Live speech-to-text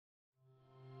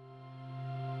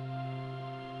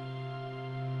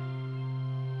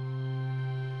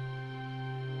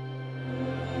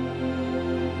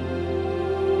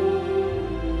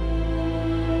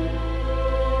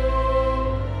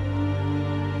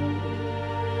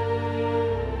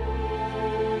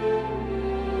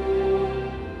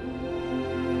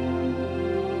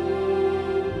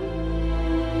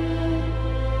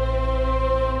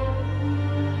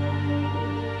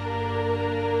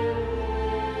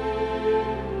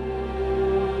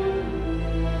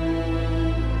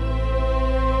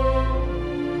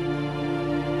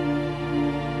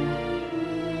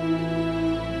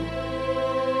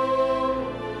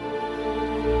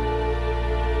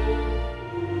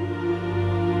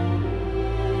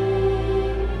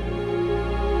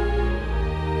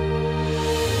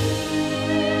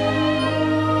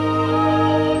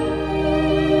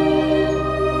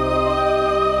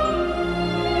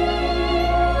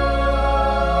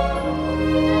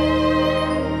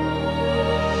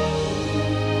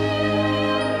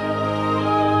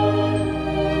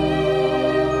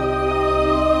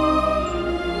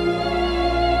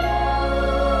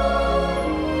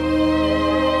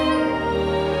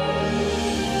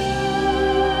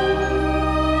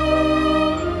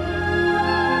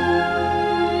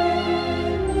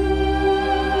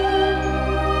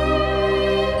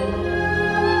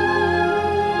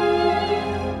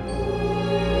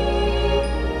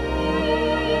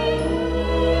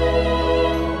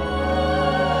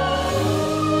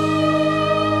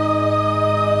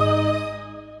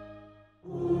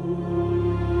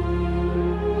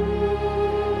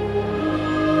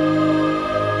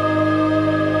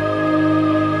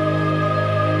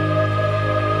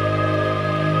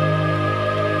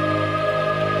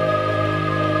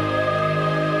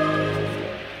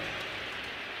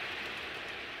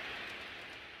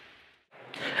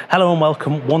Hello and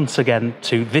welcome once again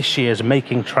to this year's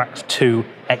Making Tracks 2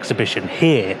 exhibition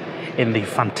here in the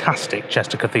fantastic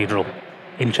Chester Cathedral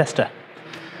in Chester.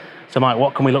 So Mike,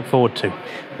 what can we look forward to?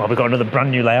 Well, we've got another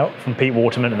brand new layout from Pete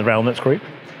Waterman and the Railnuts Group.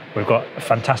 We've got a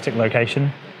fantastic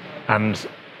location and,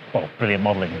 well, brilliant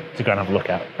modelling to go and have a look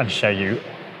at and show you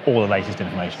all the latest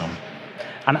information on.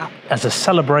 And as a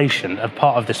celebration of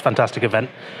part of this fantastic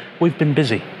event, we've been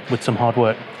busy with some hard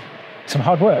work. Some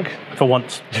hard work? For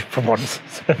once. For once.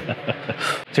 So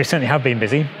we certainly have been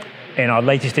busy. In our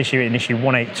latest issue, in issue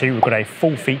 182, we've got a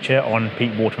full feature on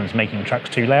Pete Waterman's Making Tracks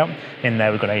 2 layout. In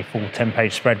there, we've got a full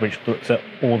 10-page spread which looks at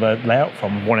all the layout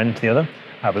from one end to the other.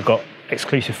 We've got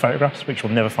exclusive photographs which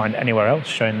you'll never find anywhere else,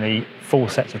 showing the full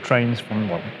sets of trains from,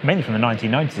 well, mainly from the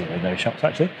 1990s in those shops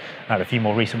actually. A few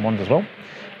more recent ones as well.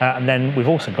 And then we've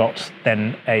also got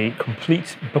then a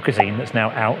complete bookazine that's now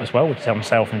out as well, which is on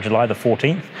sale from July the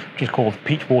 14th, which is called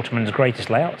Pete Waterman's Greatest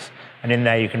Layouts. And in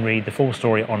there you can read the full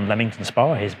story on Leamington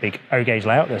Spa, his big O-gauge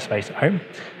layout that's based at home.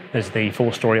 There's the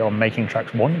full story on Making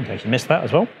Tracks 1, in case you missed that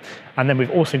as well. And then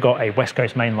we've also got a West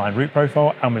Coast Main Line route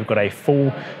profile, and we've got a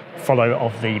full follow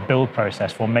of the build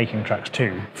process for Making Tracks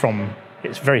 2 from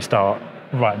its very start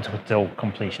right until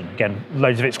completion. Again,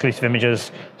 loads of exclusive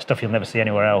images, stuff you'll never see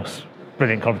anywhere else.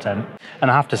 Brilliant content.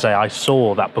 And I have to say, I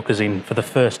saw that bookazine for the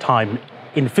first time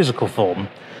in physical form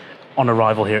on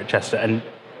arrival here at Chester, and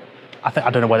I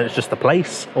don't know whether it's just the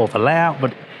place or the layout,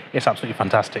 but it's absolutely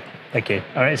fantastic. Thank you.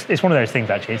 It's one of those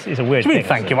things, actually. It's a weird thing.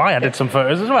 Thank you. I added some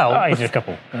photos as well. I did a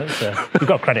couple. You've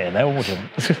got credit in there, or would you?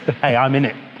 Hey, I'm in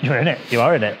it. You're in it. You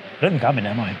are in it. I don't think I'm in it,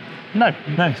 am I?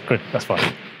 No, it's good. That's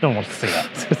fine. No one wants to see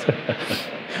that.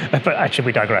 But actually,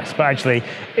 we digress. But actually,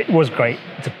 it was great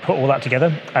to put all that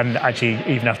together. And actually,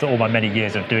 even after all my many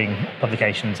years of doing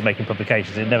publications and making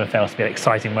publications, it never fails to be an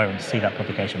exciting moment to see that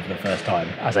publication for the first time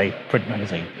as a print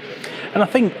magazine. And I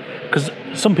think, because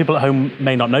some people at home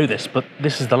may not know this, but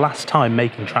this is the last time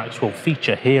Making Tracks will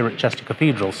feature here at Chester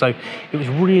Cathedral. So it was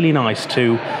really nice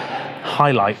to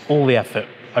highlight all the effort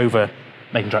over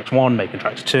Making Tracks 1, Making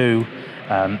Tracks 2,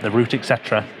 the route,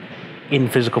 etc., in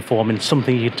physical form, in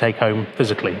something you can take home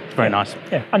physically. It's very nice.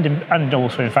 Yeah, and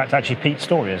also, in fact, actually Pete's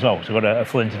story as well. So we've got a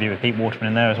full interview with Pete Waterman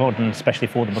in there as well, and especially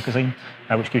for the bookazine,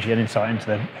 which gives you an insight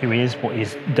into who he is, what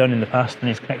he's done in the past, and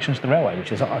his connections to the railway,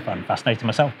 which is, I find fascinating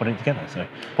myself, putting it together. So,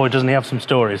 boy, doesn't he have some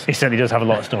stories? He certainly does have a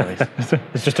lot of stories.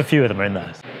 There's just a few of them are in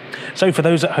there. So for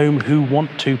those at home who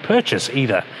want to purchase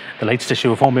either the latest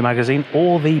issue of Hornby Magazine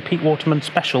or the Pete Waterman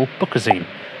special bookazine,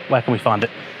 where can we find it?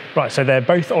 Right, so they're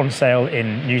both on sale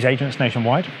in newsagents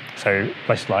nationwide, so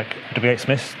places like W.H.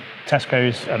 Smith's,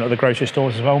 Tesco's and other grocery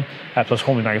stores as well, plus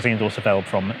Hornby Magazine is also available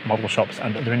from model shops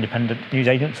and other independent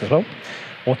newsagents as well.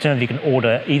 Alternatively, you can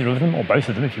order either of them, or both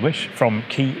of them if you wish, from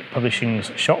Key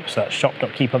Publishing's shops, that's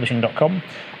shop.keypublishing.com,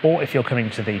 or if you're coming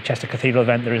to the Chester Cathedral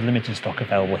event, there is limited stock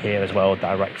available here as well,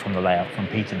 direct from the layout from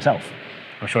Pete himself.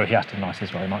 I'm sure if he asked him nicely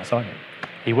as well, he might sign it.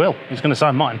 He will. He's going to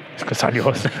sign mine. He's going to sign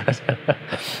yours.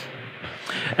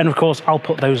 And of course, I'll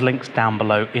put those links down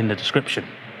below in the description.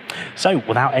 So,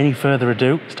 without any further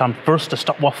ado, it's time for us to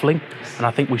stop waffling, and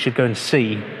I think we should go and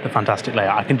see the fantastic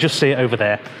layout. I can just see it over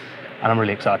there, and I'm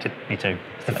really excited. Me too.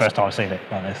 It's the first time I've seen it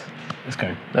like this. Let's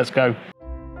go. Let's go.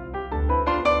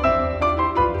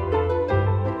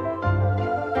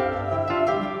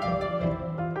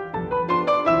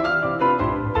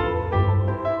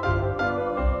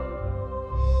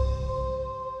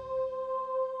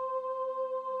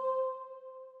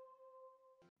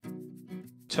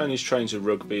 Tony's Trains of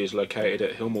Rugby is located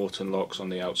at Hillmorton Locks on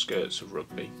the outskirts of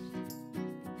Rugby.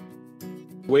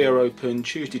 We are open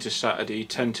Tuesday to Saturday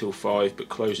 10 till 5 but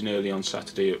closing early on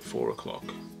Saturday at 4 o'clock.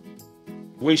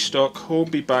 We stock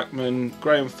Hornby Backman,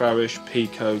 Graham Farish,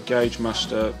 Pico, Gauge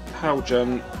Master,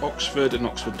 Haljan, Oxford and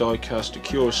Oxford Diecast,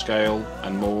 Acura Scale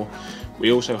and more.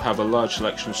 We also have a large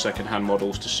selection of second-hand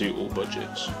models to suit all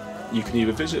budgets. You can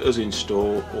either visit us in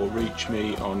store or reach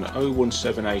me on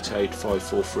 01788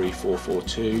 543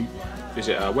 442,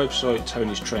 visit our website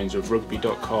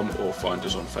tonystrainsofrugby.com or find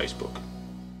us on Facebook.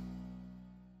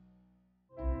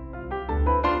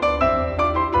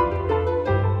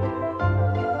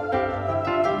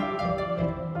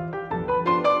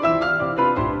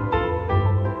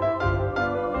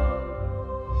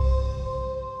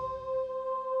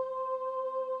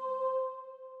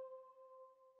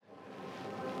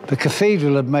 The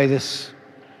cathedral had made us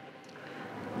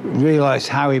realise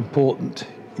how important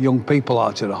young people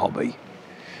are to the hobby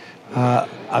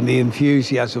and the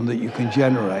enthusiasm that you can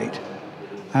generate.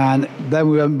 And then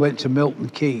we went to Milton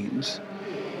Keynes.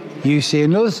 You see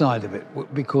another side of it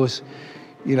because,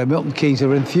 you know, Milton Keynes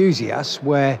are enthusiasts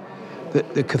where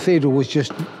the cathedral was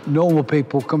just normal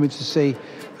people coming to see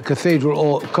a cathedral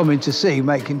or coming to see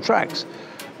making tracks.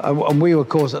 And we, of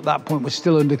course, at that point were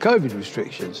still under COVID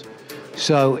restrictions.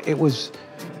 So it was,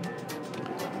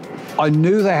 I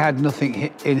knew they had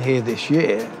nothing in here this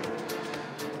year.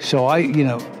 So I, you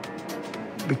know,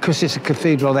 because it's a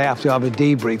cathedral, they have to have a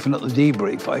debrief, and at the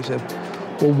debrief I said,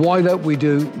 well, why don't we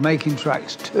do making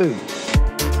tracks too?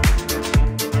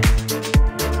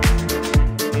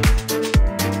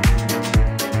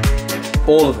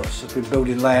 All of us have been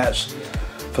building layouts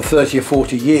for 30 or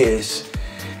 40 years,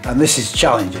 and this is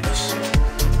challenging us.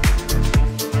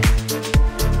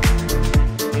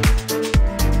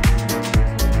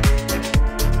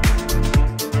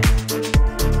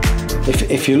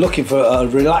 If you're looking for a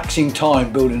relaxing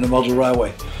time building a model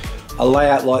railway, a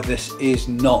layout like this is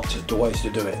not the way to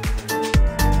do it.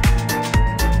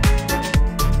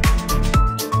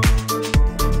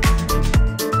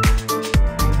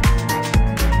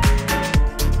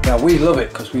 Now we love it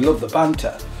because we love the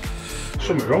banter.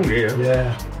 Something wrong here.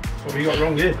 Yeah. What have you got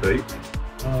wrong here, Pete?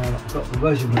 I've got the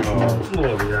measurement. Oh,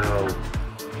 bloody hell.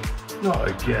 Not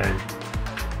again.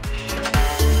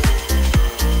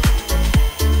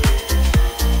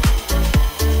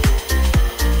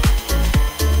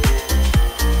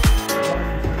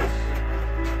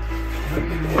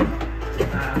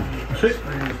 That's it.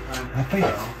 Happy?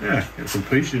 Yeah, get some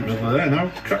pieces in the middle of there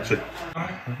now. That's it.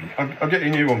 I'll get you a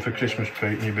new one for Christmas,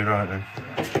 Pete, and you'll be right then.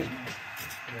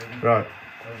 Right.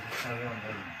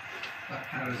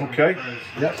 Okay.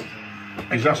 Yep.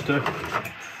 Disaster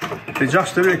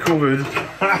recovered.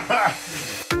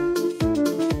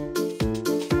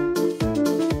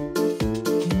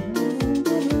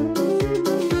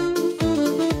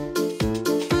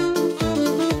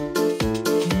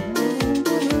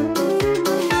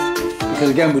 Because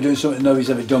again, we're doing something nobody's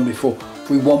ever done before.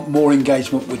 We want more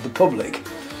engagement with the public.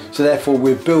 So therefore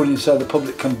we're building so the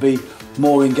public can be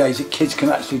more engaged, that kids can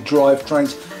actually drive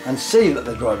trains and see that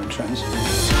they're driving trains.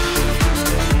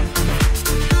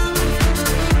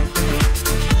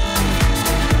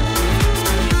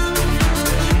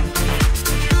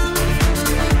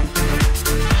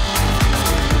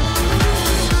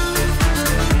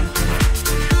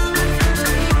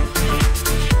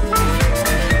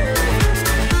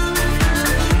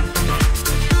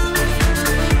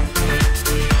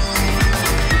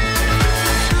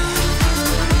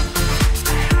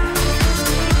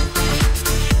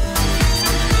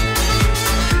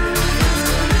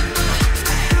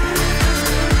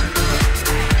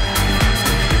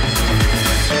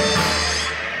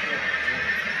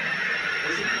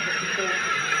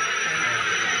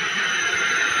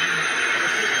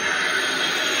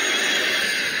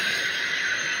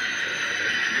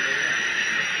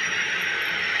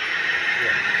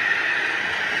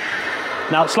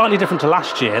 Now, slightly different to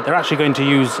last year, they're actually going to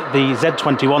use the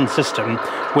Z21 system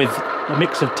with a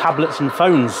mix of tablets and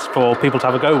phones for people to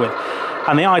have a go with.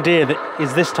 And the idea that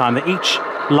is this time that each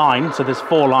line, so there's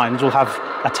 4 lines, will have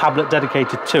a tablet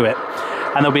dedicated to it.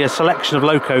 And there'll be a selection of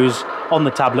locos on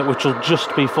the tablet which will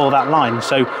just be for that line.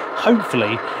 So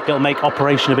hopefully it'll make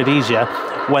operation a bit easier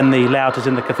when the layout is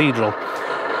in the cathedral.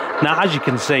 Now, as you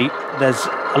can see, there's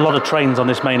a lot of trains on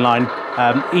this main line,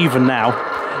 even now.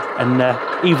 And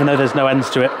even though there's no ends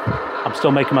to it, I'm still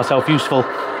making myself useful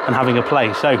and having a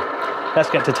play. So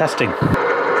let's get to testing.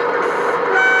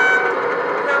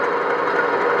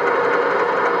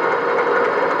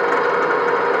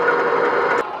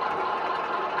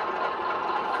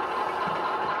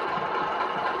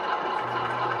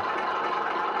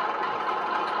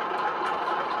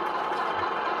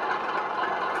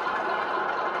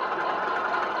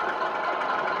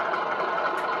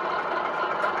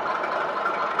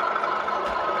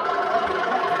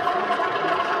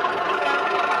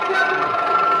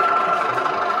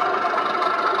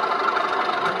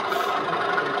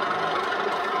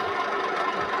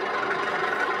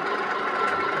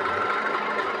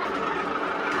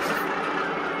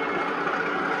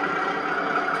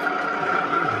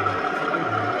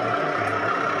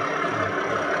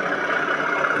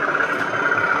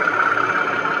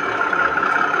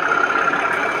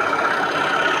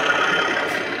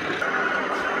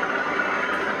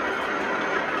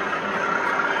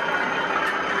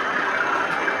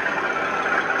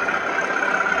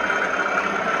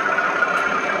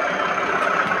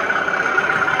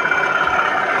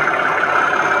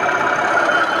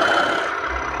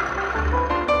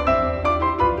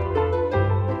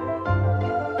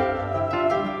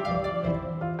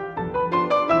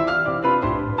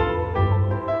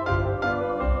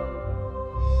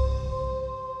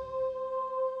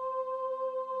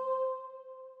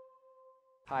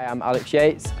 Hi, I'm Alex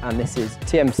Yates and this is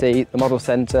TMC, the Model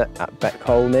Centre at Beck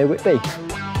Hole near Whitby.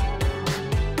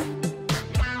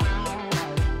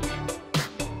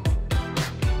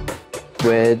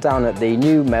 We're down at the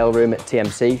new mailroom at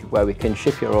TMC, where we can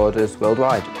ship your orders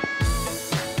worldwide.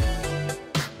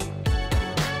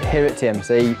 Here at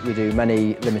TMC, we do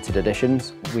many limited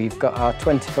editions. We've got our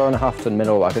 24.5 ton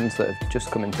mineral wagons that have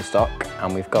just come into stock,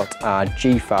 and we've got our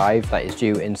G5 that is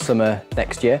due in summer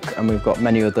next year, and we've got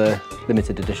many other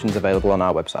limited editions available on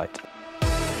our website.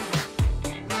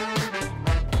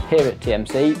 Here at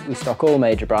TMC, we stock all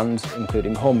major brands,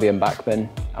 including Hornby and Bachmann,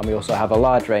 and we also have a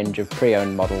large range of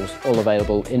pre-owned models, all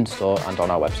available in-store and on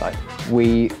our website.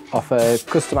 We offer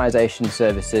customisation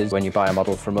services when you buy a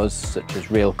model from us, such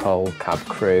as reel coal, cab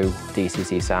crew,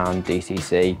 DCC sound,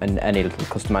 DCC, and any little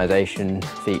customisation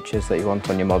features that you want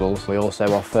on your models. We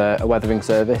also offer a weathering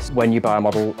service. When you buy a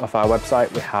model off our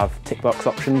website, we have tick box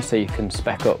options, so you can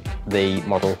spec up the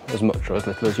model as much or as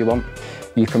little as you want.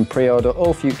 You can pre-order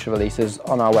all future releases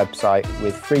on our website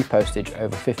with free postage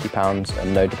over £50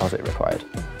 and no deposit required.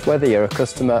 Whether you're a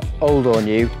customer, old or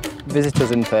new, visit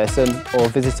us in person or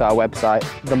visit our website,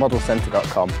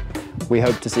 themodelcentre.com. We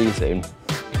hope to see you soon.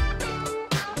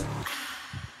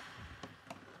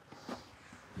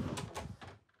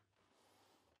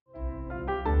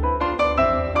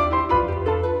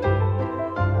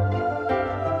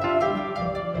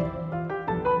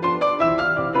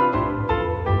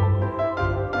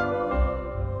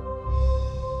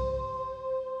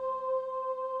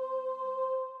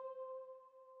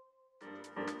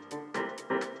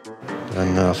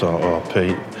 And I thought, oh,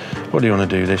 Pete, what do you want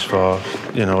to do this for?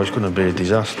 You know, it's going to be a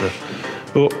disaster.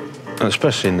 But,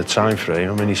 especially in the time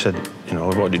frame, I mean, he said, you know,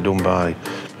 what it done by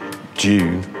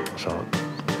June. I thought,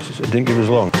 it didn't give us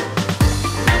long.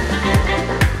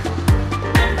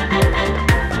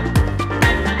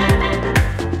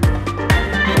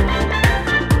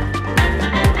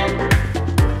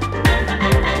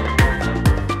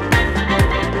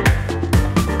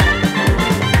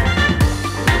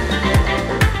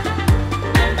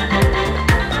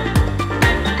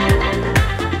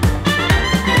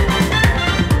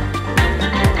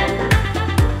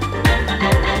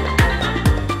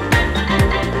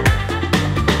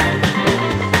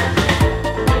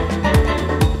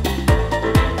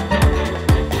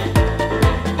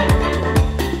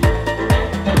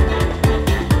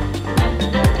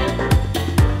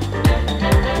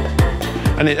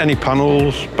 Any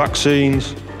panels, back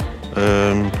scenes,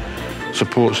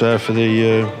 supports there for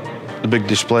the big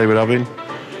display we're having.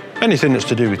 Anything that's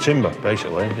to do with timber,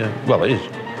 basically. Yeah. Well, it is.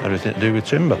 Everything to do with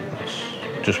timber.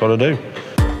 That's just what I do.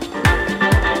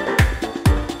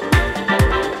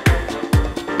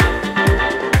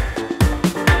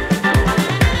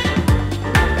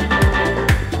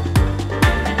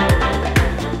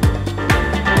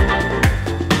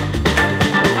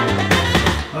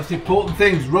 That's the important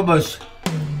things, rubbers.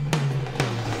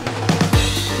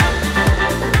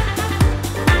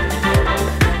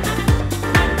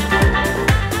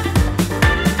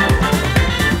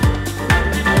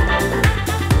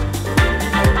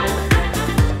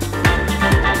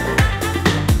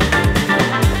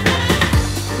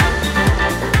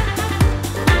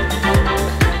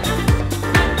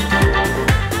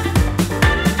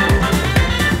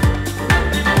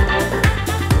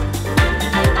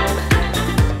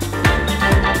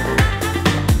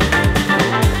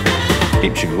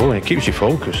 Keeps you going, it keeps you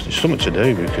focused. It's something to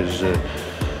do because,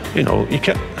 you know, you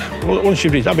can't. Once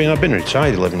you've, I mean, I've been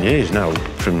retired 11 years now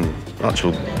from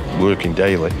actual working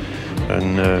daily,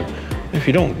 and if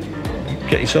you don't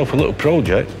get yourself a little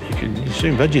project, you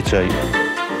soon vegetate.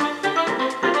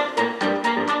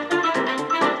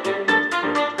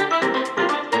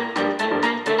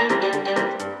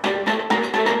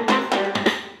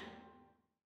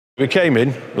 We came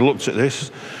in, we looked at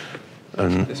this,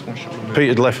 and Pete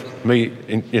had left me,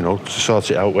 you know, to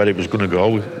sort it out where it was going to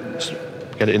go,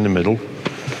 get it in the middle.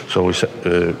 So we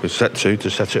set to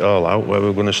set it all out where we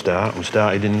were going to start. We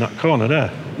started in that corner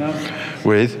there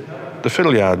with the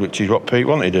fiddle yard, which is what Pete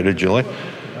wanted originally.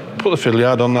 Put the fiddle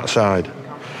yard on that side.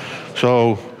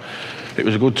 So it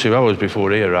was a good 2 hours before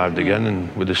he arrived again,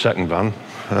 and with the second van,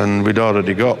 and we'd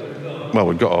already got, well,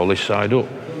 we'd got all this side up,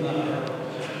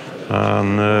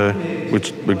 and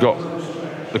we'd got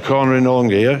the corner in along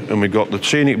here, and we got the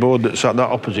scenic board that's at that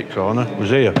opposite corner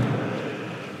was here,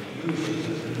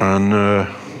 and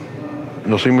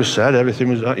nothing was said. Everything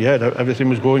was everything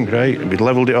was going great, and we'd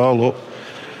levelled it all up.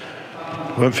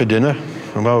 Went for dinner,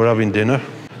 and while we're having dinner,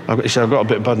 he said, "I've got a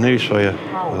bit of bad news for you."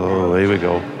 Oh, here we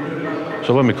go.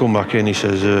 So when we come back in, he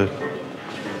says,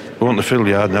 "We want the fiddle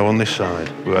yard now on this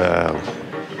side." Well,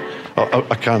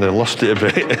 I kind of lost it a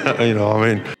bit, you know what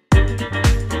I mean.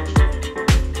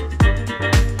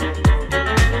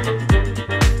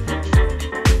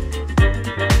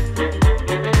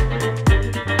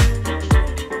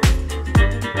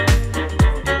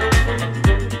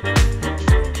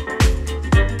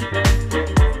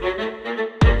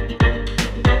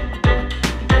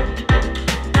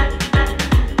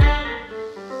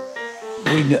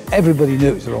 everybody knew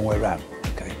it was the wrong way around.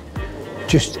 Okay,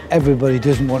 just everybody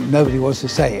nobody wants to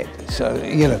say it. So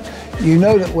you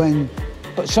know that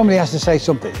but somebody has to say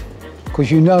something,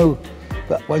 because you know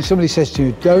that when somebody says to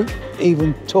you, "Don't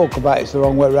even talk about it's the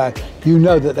wrong way around," you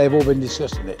know that they've all been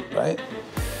discussing it, right?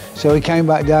 So he came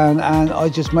back down, and I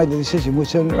just made the decision, we'll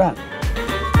turn it around.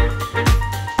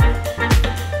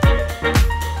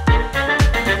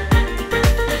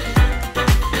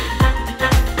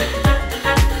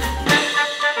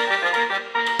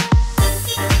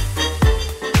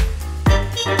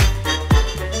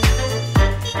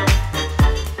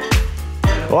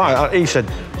 Well, he said,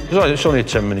 it's only a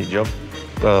 10-minute job.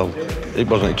 Well, it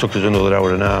wasn't, it took us another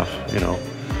hour and a half, you know.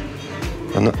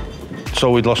 And so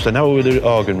we'd lost an hour with the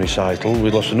organ recital,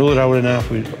 we'd lost another hour and a half,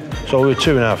 so we were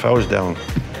 2.5 hours down.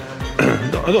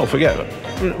 Don't forget,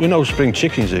 we're no spring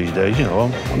chickens these days, you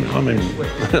know. I mean,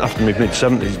 after my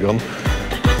mid-70s gone.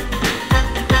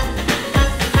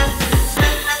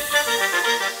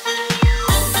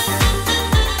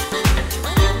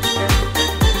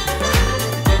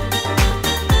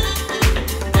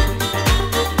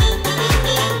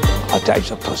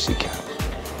 Dave's a pussycat.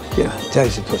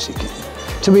 Dave's a pussycat.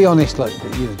 To be honest, like,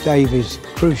 Dave is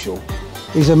crucial.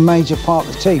 He's a major part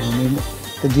of the team. I mean,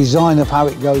 the design of how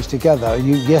it goes together.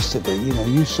 Yesterday,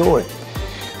 you saw it.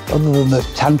 Other than the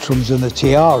tantrums and the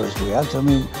tiaras we had, I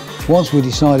mean, once we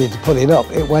decided to put it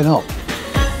up, it went up.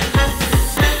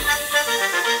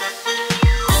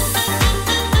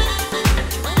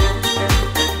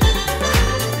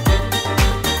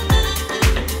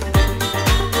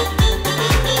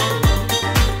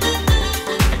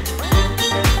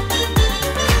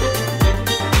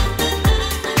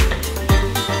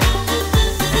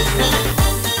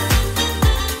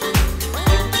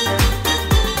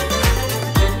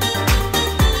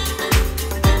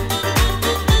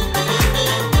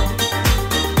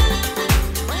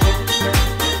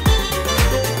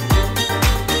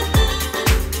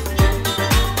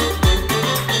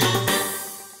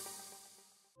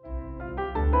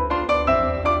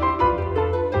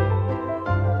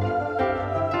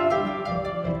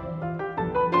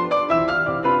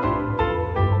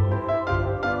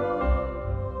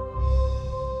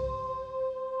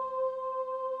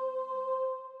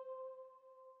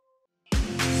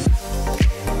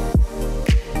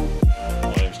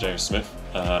 Smith,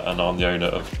 and I'm the owner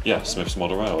of Smith's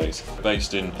Model Railways,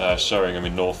 based in Sheringham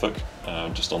in Norfolk,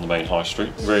 just on the main high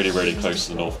street, really close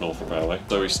to the Norfolk Railway.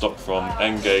 So we stock from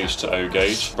N gauge to O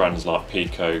gauge, brands like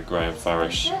Pico, Graham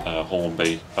Farish,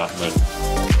 Hornby, Batman.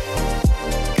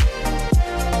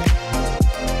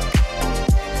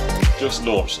 Just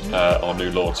launched our new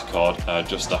loyalty card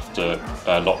just after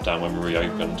lockdown when we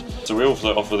reopened. So we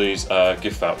also offer these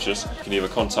gift vouchers. You can either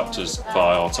contact us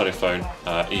via our telephone,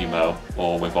 email,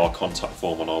 or with our contact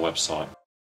form on our website.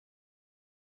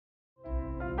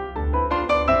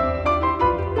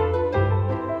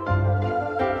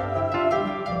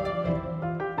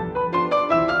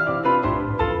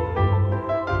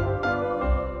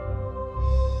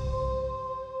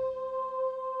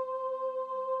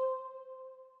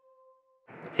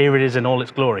 Here it is in all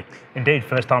its glory. Indeed,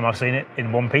 first time I've seen it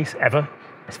in one piece ever.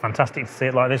 It's fantastic to see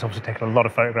it like this. Obviously taken a lot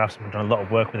of photographs and we've done a lot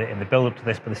of work with it in the build-up to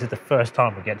this, but this is the first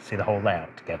time we get to see the whole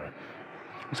layout together.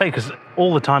 Say, because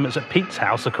all the time it's at Pete's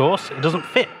house, of course, it doesn't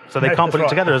fit, so they can't put it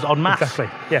together as en masse. Exactly.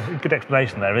 Yeah, good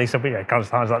explanation there. They said, kind of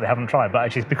sounds like they haven't tried, but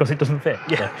actually it's because it doesn't fit.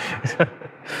 Yeah.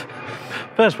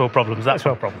 First world problems. First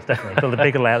world problems, definitely. Build a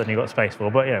bigger layout than you've got space for,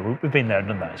 but we've been there and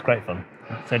done that. It's great fun.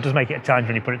 So it does make it a challenge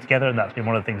when you put it together, and that's been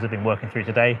one of the things we've been working through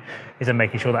today, is in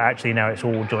making sure that actually now it's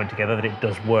all joined together, that it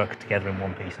does work together in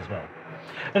one piece as well.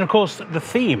 And of course, the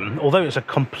theme, although it's a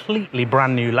completely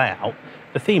brand new layout,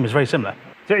 the theme is very similar.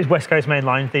 So it is West Coast Main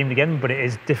Line themed again, but it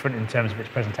is different in terms of its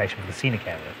presentation for the scenic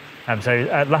area.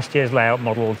 So last year's layout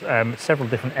modelled several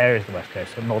different areas of the West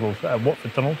Coast. So it modelled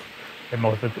Watford tunnels, it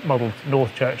modelled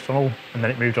North Church Tunnel, and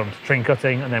then it moved on to Tring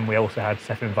Cutting, and then we also had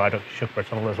Sefton Viaduct to Shugborough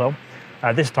Tunnel as well.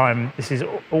 This time, this is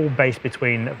all based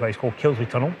between a place called Kilsby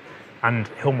Tunnel and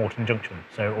Hillmorton Junction,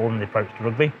 so all in the approach to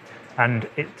Rugby. And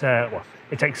it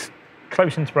takes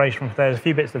close inspiration from there's a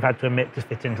few bits they've had to omit to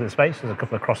fit into the space. There's a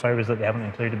couple of crossovers that they haven't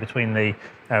included between the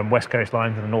West Coast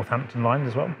lines and the Northampton lines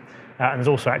as well. And there's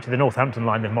also actually the Northampton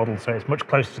line they've modelled, so it's much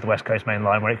closer to the West Coast Main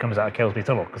Line where it comes out of Kilsby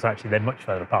Tunnel, because actually they're much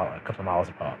further apart, a couple of miles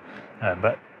apart.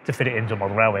 But to fit it into a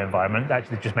model railway environment, they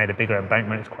actually just made a bigger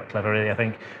embankment. It's quite clever, really, I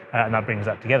think, and that brings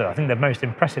that together. I think the most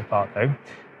impressive part, though,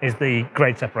 is the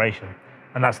grade separation.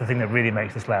 And that's the thing that really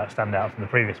makes this layout stand out from the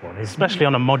previous one. Especially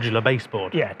on a modular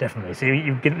baseboard. Yeah, definitely. So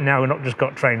you've now not just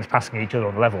got trains passing each other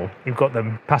on the level, you've got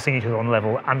them passing each other on the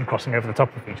level and crossing over the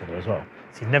top of each other as well.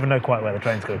 So you never know quite where the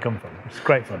train's going to come from. It's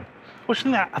great fun. Well,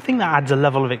 I think that adds a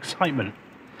level of excitement.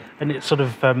 And it's sort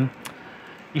of,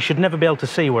 you should never be able to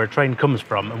see where a train comes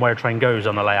from and where a train goes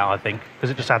on a layout, I think, because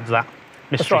it just adds that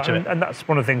mystery to it. And that's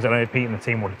one of the things I know Pete and the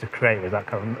team wanted to create, was that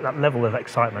kind of that level of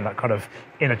excitement, that kind of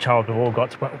inner child we've all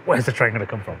got to, where's the train going to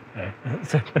come from? Yeah.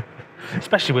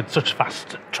 Especially with such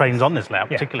fast trains on this layout,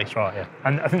 particularly. That's right, yeah.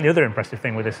 And I think the other impressive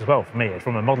thing with this as well, for me,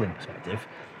 from a modelling perspective,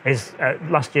 is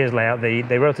last year's layout, they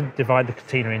were able to divide the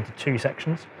catenary into 2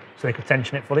 sections, so they could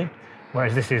tension it fully,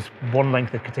 whereas this is one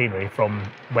length of catenary from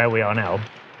where we are now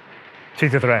to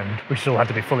the other end, which still had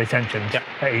to be fully tensioned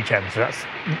at each end. So that's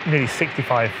nearly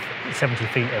 65, 70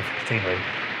 feet of catenary,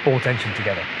 all tensioned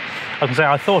together. I can say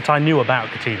I thought I knew about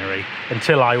catenary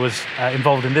until I was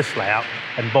involved in this layout,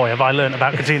 and boy, have I learned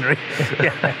about catenary.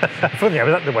 Funny, I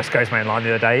was at the West Coast Main Line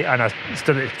the other day, and I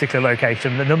stood at a particular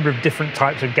location. The number of different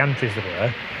types of gantries there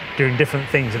were, doing different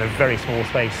things in a very small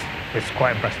space, was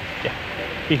quite impressive. Yeah,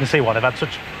 you can see why they've had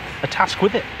such a task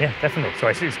with it. Yeah, definitely. So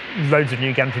it's loads of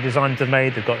new gantry designs they've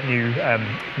made. They've got new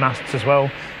masts as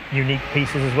well, unique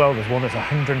pieces as well. There's one that's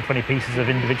 120 pieces of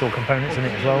individual components in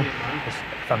it as well. It's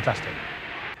fantastic.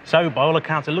 So by all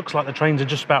accounts, it looks like the trains are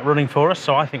just about running for us,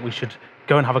 so I think we should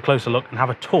go and have a closer look and have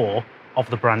a tour of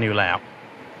the brand new layout.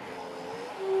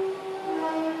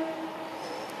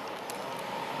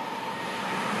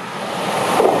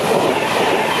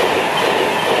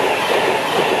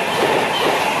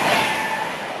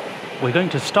 We're going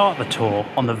to start the tour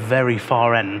on the very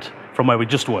far end from where we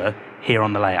just were, here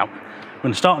on the layout. We're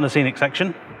going to start in the scenic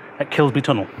section at Kilsby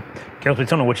Tunnel. Kilsby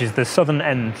Tunnel, which is the southern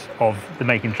end of the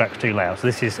Making Tracks 2 layout. So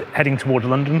this is heading towards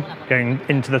London, going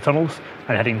into the tunnels,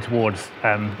 and heading towards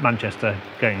Manchester,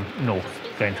 going north,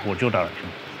 going towards your direction.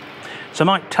 So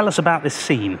Mike, tell us about this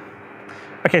scene.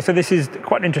 Okay, so this is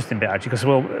quite an interesting bit actually, because,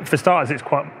 well, for starters, it's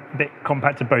quite a bit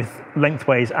compacted both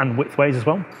lengthways and widthways as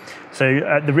well.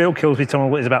 So the real Kilsby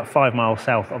Tunnel is about 5 miles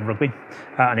south of Rugby,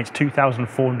 and it's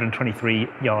 2,423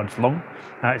 yards long.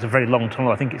 It's a very long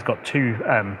tunnel. I think it's got 2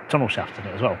 tunnel shafts in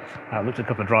it as well. I looked at a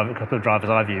couple of driver's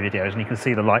eye view videos, and you can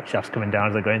see the light shafts coming down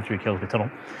as they're going through Kilsby Tunnel.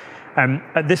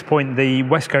 At this point, the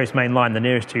West Coast Main Line, the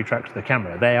nearest 2 tracks to the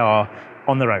camera, they are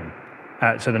on their own.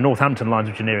 So the Northampton lines,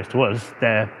 which are nearest to us,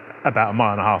 they're about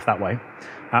 1.5 miles that way,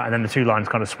 and then the 2 lines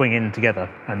kind of swing in together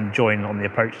and join on the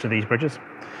approach to these bridges.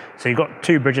 So you've got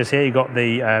 2 bridges here. You've got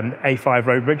the A5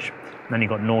 road bridge, and then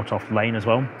you've got Nortoft Lane as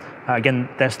well. Again,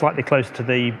 they're slightly closer to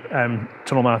the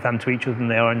tunnel mouth and to each other than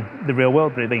they are in the real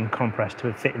world, but they're being compressed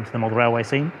to fit into the model railway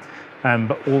scene.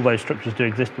 But all those structures do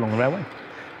exist along the railway.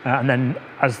 And then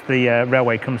as the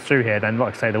railway comes through here, then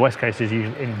like I say, the West Coast is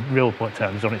usually, in real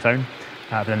terms, on its own,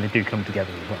 but then they do come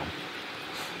together as well.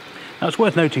 Now, it's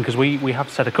worth noting, because we have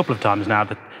said a couple of times now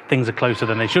that things are closer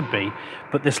than they should be,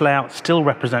 but this layout still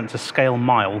represents a scale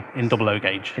mile in double O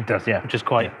gauge. It does, yeah. Which is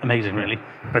quite amazing, really.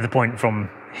 But the point from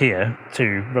here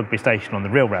to Rugby Station on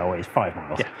the real railway is 5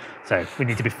 miles. Yeah. So we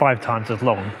need to be 5 times as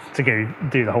long to go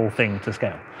do the whole thing to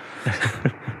scale.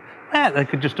 Yeah, they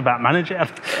could just about manage it.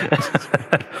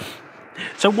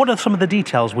 So what are some of the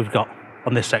details we've got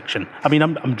on this section? I mean,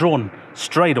 I'm drawn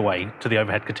straight away to the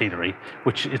overhead catenary,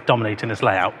 which is dominating this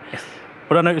layout. Yes.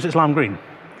 But I notice it's lime green.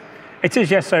 It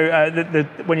is, yes. So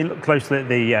when you look closely at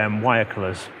the wire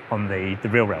colours on the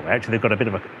real railway, actually they've got a bit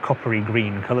of a coppery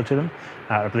green colour to them.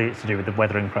 I believe it's to do with the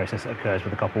weathering process that occurs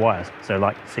with the copper wires. So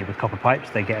like you see with copper pipes,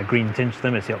 they get a green tinge to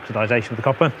them. It's the oxidisation of the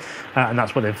copper, and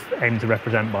that's what they've aimed to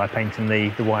represent by painting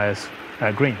the wires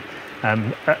green.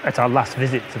 At our last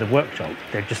visit to the workshop,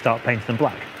 they'd just start painting them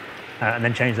black. And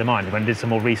then changed their mind. They went and did some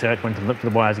more research, went and looked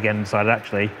at the wires again, and decided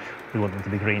actually we want them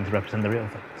to be green to represent the real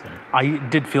thing. So. I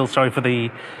did feel sorry for the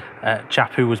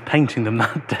chap who was painting them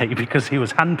that day, because he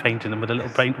was hand painting them with a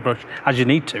little paintbrush, as you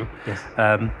need to, yes.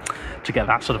 To get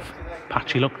that sort of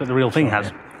patchy look that the real thing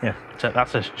has. Yeah. So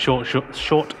that's a short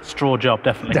straw job,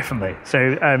 definitely. Definitely. So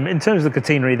in terms of the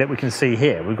catenary that we can see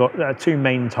here, we've got 2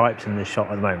 main types in this shot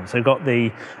at the moment. So we've got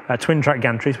the twin track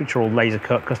gantries, which are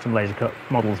all custom laser cut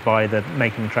models by the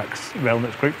Making Tracks Rail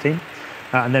Nuts group team.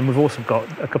 And then we've also got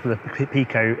a couple of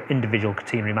Pico individual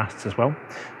catenary masts as well.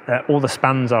 All the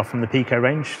spans are from the Pico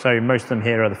range, so most of them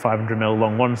here are the 500mm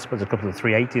long ones, but there's a couple of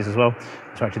 380s as well.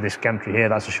 So actually this gantry here,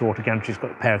 that's a shorter gantry, it's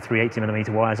got a pair of 380mm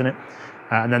wires in it.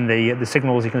 And then the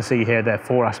signals you can see here, they're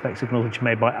 4-aspect signals, which are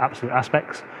made by Absolute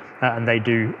Aspects, and they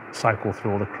do cycle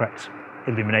through all the correct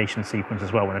illumination sequence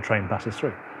as well when a train passes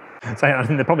through. So I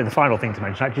think probably the final thing to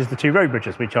mention actually is the 2 road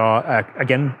bridges, which are,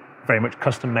 again, very much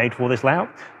custom made for this layout,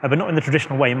 but not in the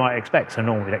traditional way you might expect. So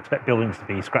normally we'd expect buildings to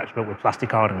be scratch built with plastic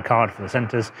card and card for the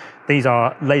centres. These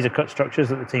are laser cut structures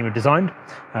that the team have designed.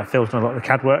 Phil's done a lot of the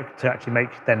CAD work to actually make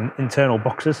then internal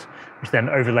boxes, which then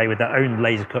overlay with their own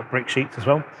laser cut brick sheets as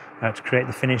well to create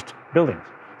the finished buildings.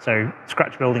 So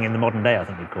scratch building in the modern day, I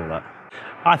think we'd call that.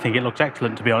 I think it looks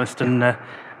excellent, to be honest, and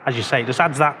as you say, it just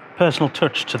adds that personal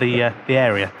touch to the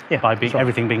area by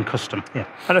everything being custom. Yeah,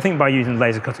 and I think by using the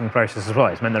laser cutting process as well,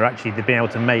 it's meant they've been able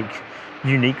to make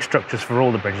unique structures for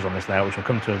all the bridges on this layout, which will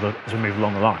come to as we move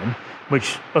along the line,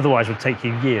 which otherwise would take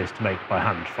you years to make by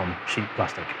hand from sheet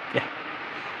plastic. Yeah.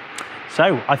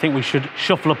 So I think we should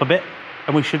shuffle up a bit,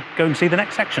 and we should go and see the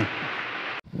next section.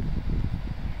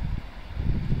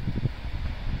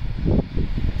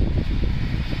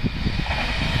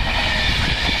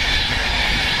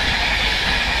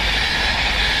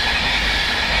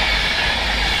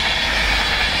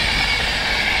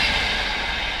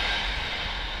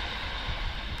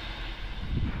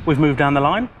 We've moved down the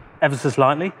line ever so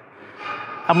slightly,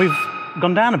 and we've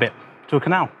gone down a bit to a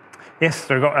canal. Yes,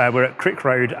 so we're at Crick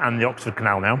Road and the Oxford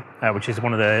Canal now, which is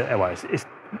one of the it's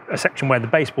a section where the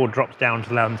baseboard drops down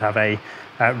to allow them to have a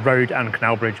road and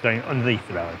canal bridge going underneath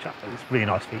the railway track. It's a really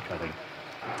nice feature, I think.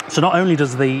 So not only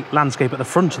does the landscape at the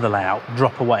front of the layout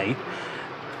drop away,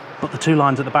 but the two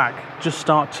lines at the back just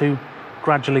start to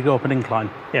gradually go up an incline.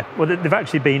 Yeah, well, they've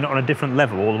actually been on a different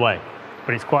level all the way,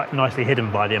 but it's quite nicely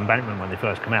hidden by the embankment when they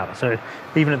first come out. So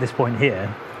even at this point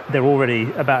here, they're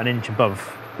already about an inch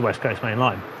above the West Coast Main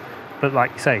Line. But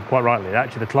like you say, quite rightly,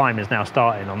 actually the climb is now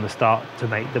starting on the start to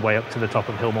make the way up to the top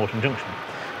of Hillmorton Junction,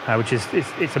 which is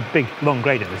it's a big, long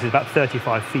gradient. This is about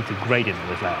 35 feet of gradient in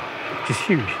this layout, which is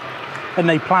huge. And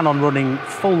they plan on running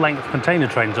full-length container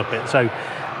trains up it. So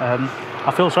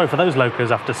I feel sorry for those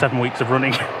locos after 7 weeks of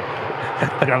running. They're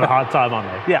going to have a hard time,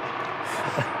 aren't they? Yeah.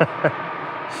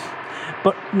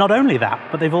 But not only that,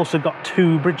 but they've also got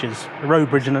two bridges, the road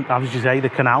bridge and, as you say, the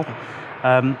canal.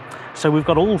 So we've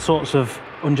got all sorts of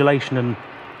undulation and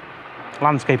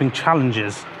landscaping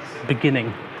challenges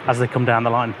beginning as they come down the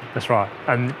line. That's right.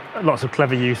 And lots of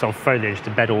clever use of foliage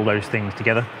to bed all those things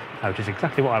together, which is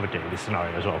exactly what I would do in this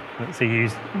scenario as well. So you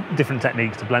use different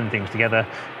techniques to blend things together,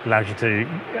 allows you to,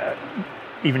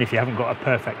 even if you haven't got a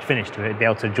perfect finish to it, be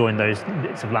able to join those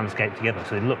bits of landscape together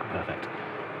so they look perfect.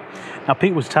 Now,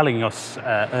 Pete was telling us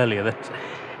earlier that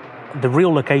the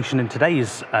real location in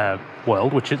today's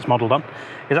world, which it's modelled on,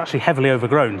 is actually heavily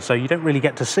overgrown, so you don't really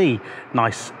get to see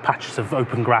nice patches of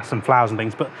open grass and flowers and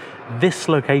things, but this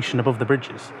location above the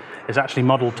bridges is actually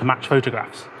modelled to match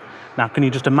photographs. Now, can you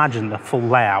just imagine the full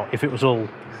layout if it was all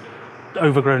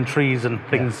overgrown trees and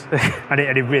things? Yeah. and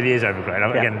it really is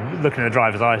overgrown. Again, looking at the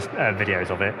driver's eye videos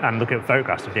of it and looking at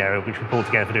photographs of the area, which we pulled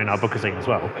together for doing our bookazine as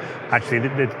well, actually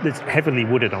it's heavily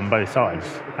wooded on both sides.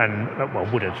 And, well,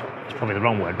 wooded is probably the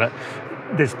wrong word, but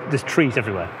there's trees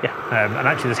everywhere. Yeah. And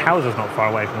actually there's houses not far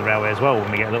away from the railway as well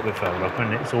when we get a little bit further up,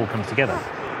 and it all comes together.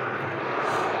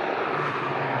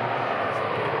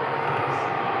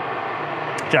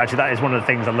 Actually, that is one of the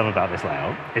things I love about this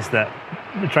layout, is that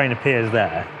the train appears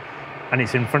there and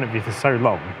it's in front of you for so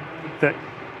long that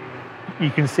you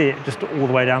can see it just all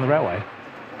the way down the railway.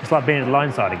 It's like being at the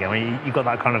line side again, where you've got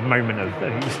that kind of moment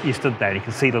of you stood there and you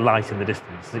can see the light in the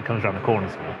distance as it comes around the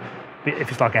corners here. But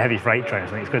if it's like a heavy freight train or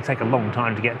something, it's going to take a long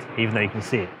time to get to, even though you can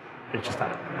see it. It's just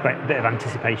that great bit of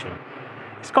anticipation.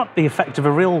 It's got the effect of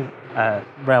a real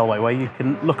railway, where you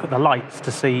can look at the lights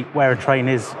to see where a train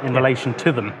is in relation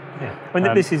to them. Yeah. I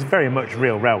mean, this is very much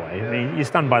real railway. I mean, you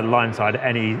stand by the line side at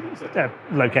any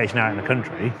location out in the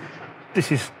country,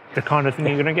 this is the kind of thing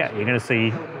you're going to get. You're going to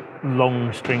see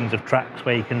long strings of tracks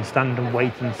where you can stand and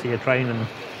wait and see a train, and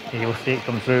you'll see it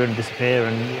come through and disappear,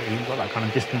 and you've got that kind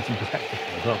of distance and perspective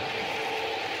as well.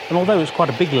 And although it's quite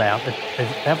a big layout, they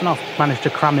haven't managed to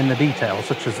cram in the details,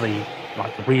 such as the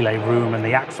relay room and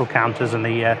the axle counters, and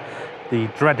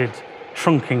the dreaded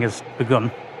trunking has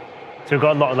begun. So we've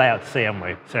got a lot of layout to see, haven't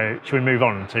we? So should we move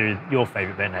on to your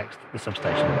favourite bit next, the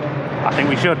substation? I think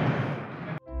we should.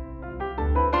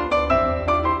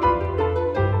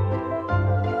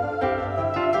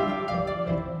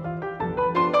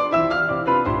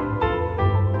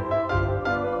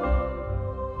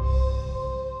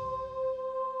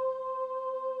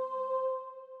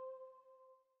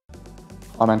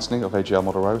 I'm Anthony of AGL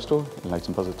Model Rail Store in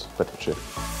Leighton Buzzard, Bedfordshire.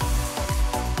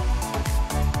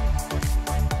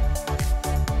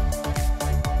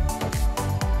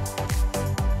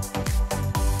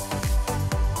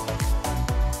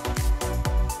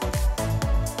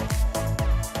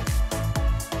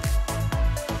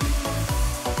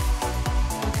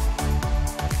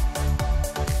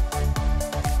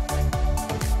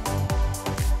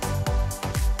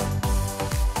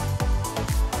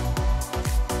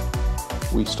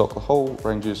 We stock the whole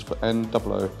ranges for N,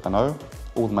 AA and O,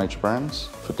 all the major brands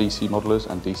for DC modelers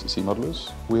and DCC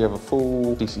modelers. We have a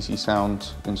full DCC sound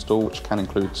install which can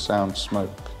include sound,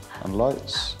 smoke and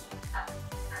lights.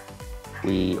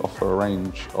 We offer a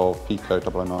range of Pico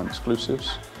 009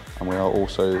 exclusives, and we are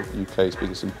also UK's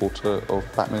biggest importer of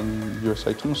Batman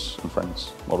USA Thomas and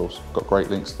Friends models. Got great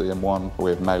links to the M1.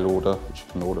 We have mail order, which you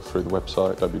can order through the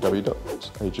website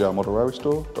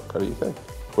www.agrmodelrowstore.co.uk.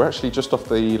 We're actually just off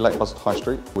the Leighton Buzzard High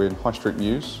Street. We're in High St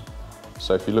Mews,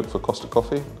 so if you look for Costa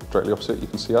Coffee, directly opposite, you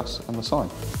can see us and the sign.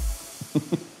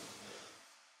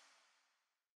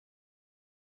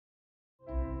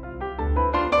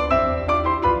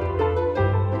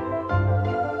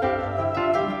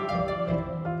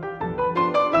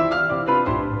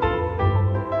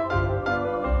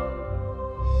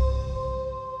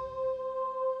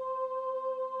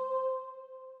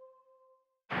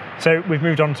 So we've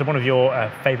moved on to one of your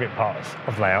favourite parts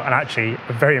of layout, and actually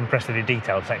a very impressively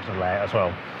detailed section of layout as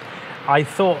well. I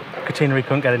thought catenary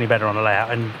couldn't get any better on a layout,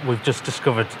 and we've just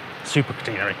discovered super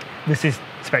catenary. This is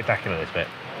spectacular, this bit.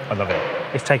 I love it.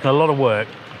 It's taken a lot of work,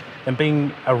 and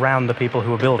being around the people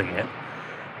who are building it,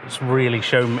 it's really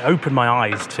opened my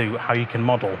eyes to how you can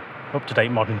model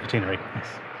up-to-date modern catenary. Yes.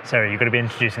 Sarah, you're going to be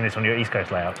introducing this on your East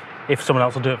Coast layout. If someone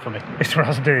else will do it for me. If someone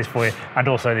else will do this for you. And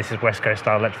also this is West Coast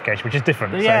style electrification, which is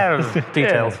different. Yeah, so.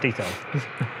 details. Yeah, details.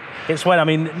 It's when, I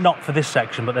mean, not for this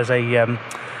section, but there's a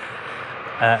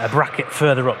bracket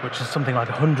further up, which is something like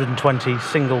 120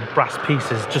 single brass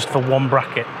pieces just for one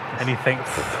bracket. And you think,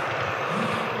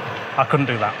 I couldn't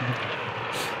do that.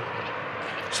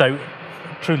 So,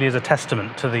 truly is a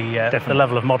testament to the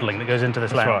level of modelling that goes into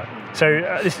this layout. Right. So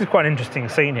this is quite an interesting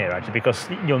scene here, actually, because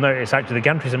you'll notice actually the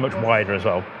gantries are much wider as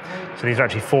well. So these are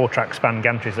actually 4-track span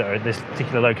gantries that are at this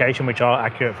particular location, which are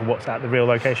accurate for what's at the real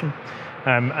location.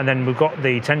 And then we've got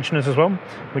the tensioners as well,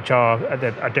 which are,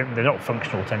 they're not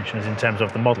functional tensioners in terms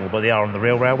of the model, but they are on the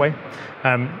real railway.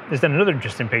 There's then another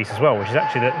interesting piece as well, which is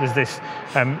actually that there's this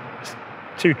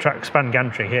 2-track span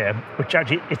gantry here, which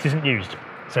actually it isn't used.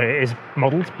 So it is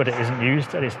modelled, but it isn't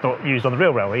used, and it's not used on the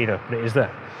real railway either, but it is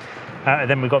there.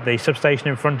 Then we've got the substation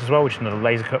in front as well, which is another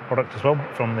laser cut product as well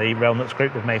from the rail nuts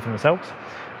group they've made for themselves.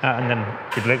 And then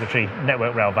the obligatory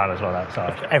network rail van as well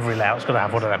outside. Every layout's got to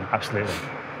have one of them. Absolutely.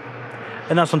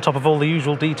 And that's on top of all the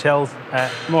usual details,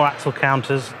 more axle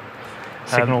counters.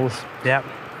 Signals. Yeah.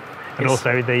 And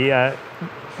also the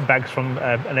bags from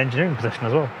an engineering position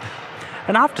as well.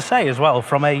 And I have to say as well,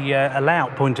 from a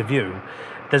layout point of view,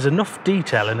 there's enough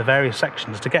detail in the various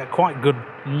sections to get quite good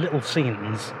little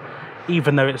scenes,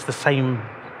 even though it's the same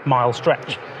mile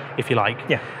stretch, if you like.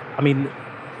 Yeah. I mean,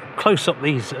 close up,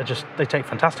 these are just, they take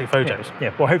fantastic photos.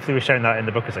 Yeah. Well, hopefully we've shown that in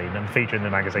the book scene and feature in the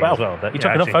magazine as well. That, you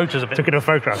took enough photos of it. Took enough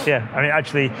photographs, yeah. I mean,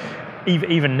 actually,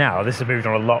 even now, this has moved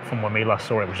on a lot from when we last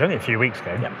saw it, which was only a few weeks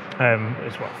ago. Yeah.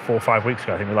 It's 4 or 5 weeks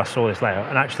ago, I think we last saw this layout.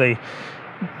 And actually,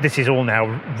 this is all now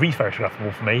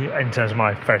re-photographable for me in terms of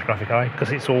my photographic eye,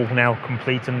 because it's all now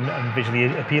complete and visually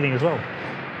appealing as well.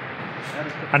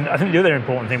 And I think the other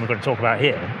important thing we're going to talk about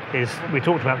here is we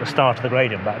talked about the start of the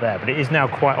gradient back there, but it is now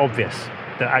quite obvious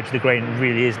that actually the gradient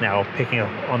really is now picking up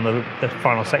on the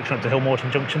final section up to Hillmorton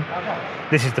Junction.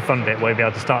 This is the fun bit where you'll be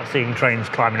able to start seeing trains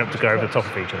climbing up to go over the top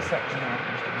of each other.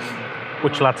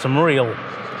 Which will add some real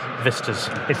vistas.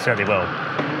 It certainly will.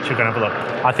 Should we go and have a look?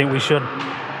 I think we should.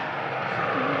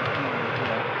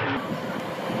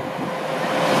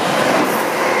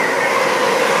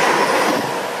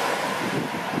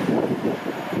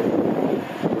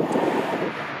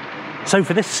 So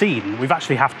for this scene, we've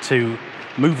actually had to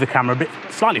move the camera a bit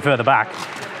slightly further back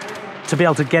to be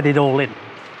able to get it all in,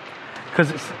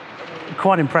 because it's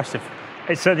quite impressive.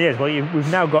 It certainly is. Well, we've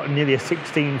now got nearly a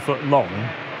 16-foot long,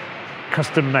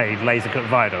 custom-made laser-cut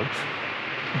viaduct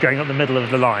going up the middle of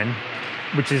the line,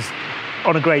 which is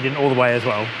on a gradient all the way as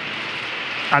well,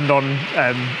 and on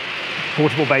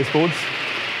portable baseboards,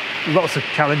 lots of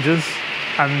challenges,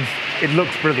 and it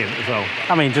looks brilliant as well.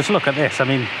 I mean, just look at this. I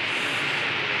mean,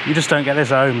 you just don't get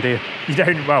this at home, do you? You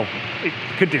don't. Well, you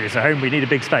could do this at home. We need a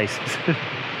big space.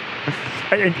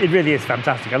 It really is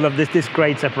fantastic. I love this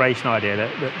grade separation idea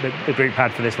that the group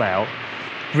had for this layout.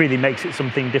 Really makes it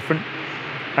something different.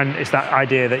 And it's that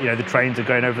idea that, you know, the trains are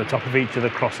going over the top of each other,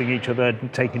 crossing each other,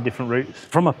 and taking different routes.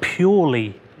 From a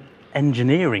purely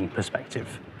engineering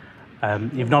perspective,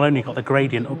 you've not only got the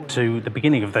gradient up to the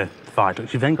beginning of the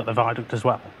viaduct, you've then got the viaduct as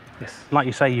well. Yes. Like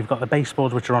you say, you've got the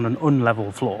baseboards which are on an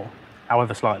unlevel floor,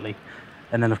 however slightly,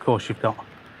 and then of course you've got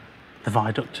the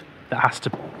viaduct that has to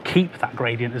keep that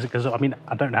gradient as it goes up. I mean,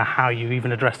 I don't know how you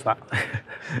even address that.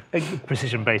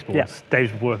 Precision baseboards. Yeah.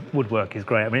 Dave's woodwork is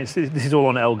great. I mean, this is all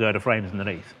on L girder frames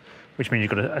underneath, which means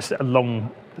you've got a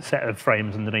long set of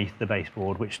frames underneath the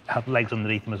baseboard, which have legs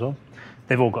underneath them as well.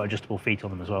 They've all got adjustable feet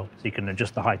on them as well, so you can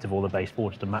adjust the height of all the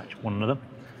baseboards to match one another.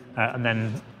 And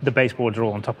then the baseboards are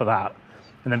all on top of that.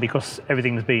 And then because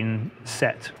everything's been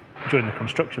set during the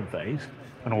construction phase,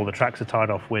 and all the tracks are tied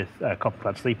off with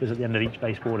copper-clad sleepers at the end of each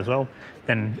baseboard as well,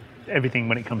 then everything,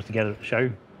 when it comes together at the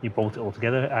show, you bolt it all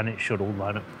together and it should all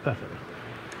line up perfectly.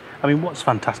 I mean, what's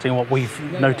fantastic and what we've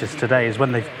noticed today is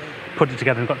when they've put it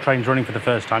together and got trains running for the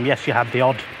first time, yes, you had the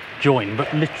odd join,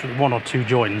 but literally 1 or 2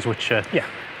 joins which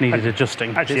needed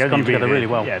adjusting. Actually, it's gone together really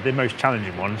well. Yeah, the most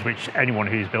challenging ones, which anyone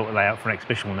who's built a layout for an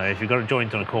exhibition will know, if you've got a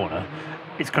joint on a corner,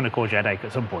 it's going to cause you a headache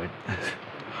at some point.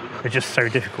 They're just so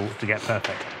difficult to get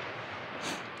perfect.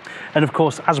 And of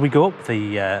course, as we go up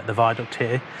the viaduct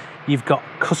here, you've got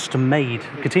custom-made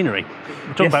catenary.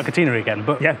 We're talking about catenary again,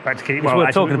 but yeah, back to we've got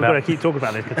to keep talking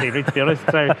about this catenary, to be honest.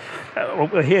 So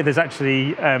here there's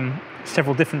actually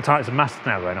several different types of masts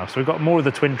now going off. So we've got more of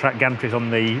the twin-track gantries on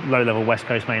the low-level West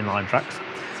Coast main line tracks.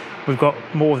 We've got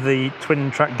more of the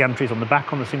twin-track gantries on the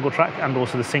back on the single track, and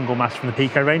also the single mast from the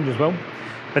Pico range as well.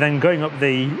 But then going up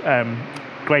the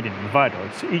gradient and the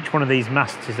viaducts, each one of these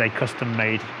masts is a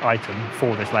custom-made item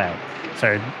for this layout.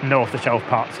 So no off-the-shelf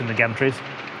parts in the gantries.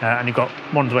 And you've got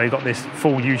ones where you've got this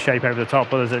full U shape over the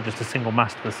top, others are just a single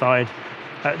mast to the side.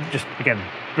 Just, again,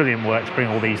 brilliant work to bring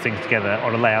all these things together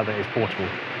on a layout that is portable.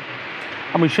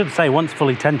 And we should say, once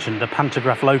fully tensioned, a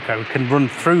pantograph loco can run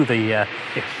through the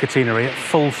catenary at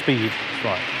full speed. That's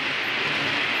right.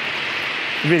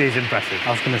 It really is impressive.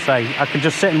 I was going to say, I could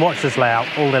just sit and watch this layout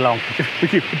all day long.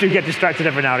 We do get distracted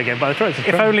every now and again by the trains.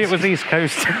 If only it was East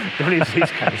Coast. If only it was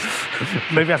East Coast.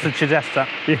 Maybe I should suggest that.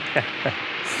 Yeah.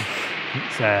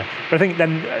 But I think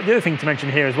then the other thing to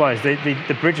mention here as well is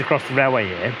the bridge across the railway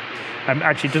here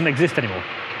actually doesn't exist anymore.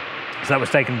 So that was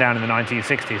taken down in the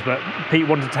 1960s, but Pete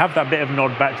wanted to have that bit of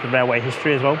nod back to the railway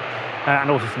history as well, and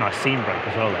also it's a nice scene break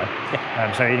as well there.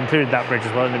 Yeah. So he included that bridge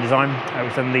as well in the design,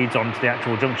 which then leads on to the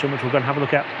actual junction, which we're going to have a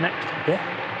look at next. Yeah.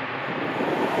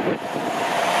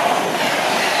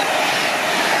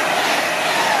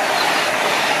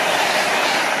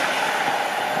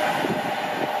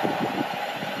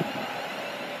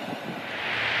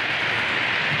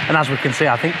 And as we can see,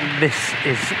 I think this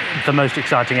is the most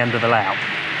exciting end of the layout.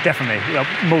 Definitely.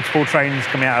 Multiple trains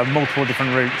coming out of multiple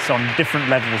different routes on different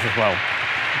levels as well.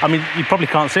 I mean, you probably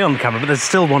can't see on the camera, but there's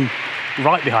still one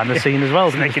right behind the scene as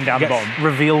well. Snaking down the bottom.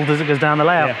 Revealed as it goes down the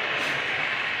layout. Yeah.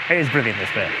 It is brilliant,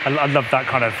 this bit. I love that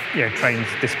kind of trains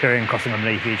disappearing, crossing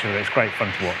underneath each other. It's great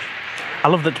fun to watch. I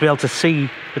love that to be able to see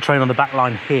the train on the back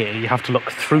line here, you have to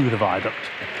look through the viaduct.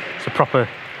 It's a proper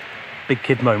big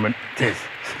kid moment. It is.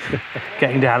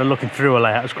 Getting down and looking through a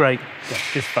layout, it's great. Yeah,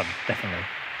 it's fun, definitely.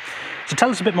 So tell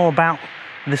us a bit more about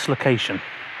this location.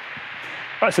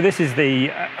 Right, so this is the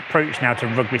approach now to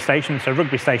Rugby Station. So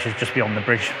Rugby Station is just beyond the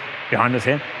bridge behind us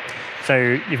here.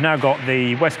 So you've now got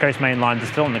the West Coast main line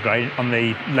that's still on the grade, on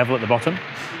the level at the bottom,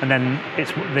 and then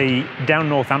it's the down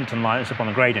Northampton line that's up on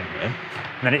the gradient here,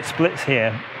 and then it splits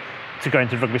here to go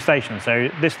into Rugby Station. So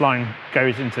this line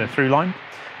goes into the through line,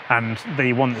 and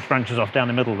the one that branches off down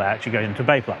the middle there actually goes into a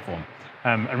bay platform.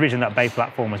 Originally that bay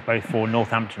platform was both for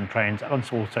Northampton trains and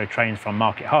also trains from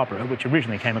Market Harbour, which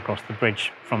originally came across the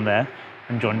bridge from there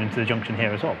and joined into the junction here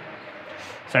as well.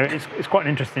 So it's quite an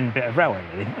interesting bit of railway,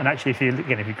 really. And actually, if you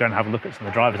go and have a look at some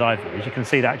of the driver's eye views, you can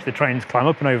see that actually the trains climb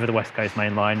up and over the West Coast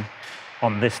main line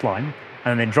on this line,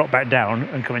 and then drop back down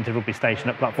and come into Rugby Station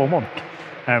at platform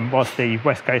 1. Whilst the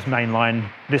West Coast main line,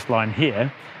 this line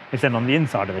here, is then on the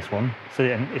inside of this one. So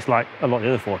it's like a lot of the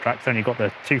other 4 tracks. Only got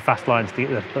the 2 fast lines,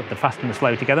 the fast and the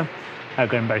slow together,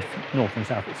 going both north and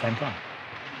south at the same time.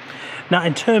 Now,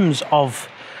 in terms of,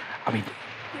 I mean,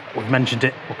 we've mentioned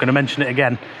it, we're going to mention it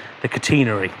again, the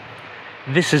catenary.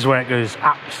 This is where it goes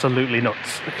absolutely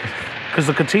nuts, because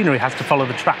the catenary has to follow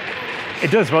the track.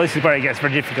 It does. Well, this is where it gets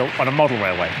very difficult on a model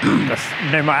railway, because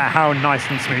no matter how nice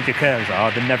and smooth your curves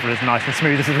are, they're never as nice and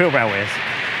smooth as a real railway is.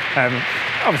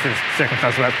 Obviously, there's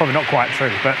circumstances where it's probably not quite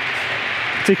true, but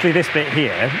particularly this bit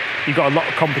here, you've got a lot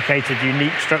of complicated,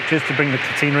 unique structures to bring the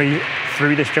catenary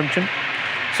through this junction.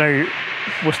 So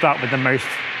we'll start with the most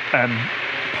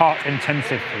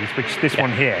part-intensive piece, which this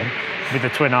one here, with the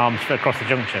twin arms across the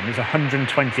junction. There's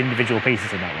 120 individual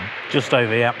pieces in that one. Just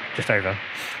over, yeah. Just over.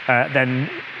 Then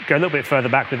go a little bit further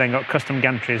back, we've then got custom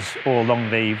gantries all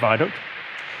along the viaduct.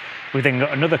 We've then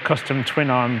got another custom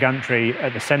twin-arm gantry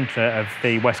at the centre of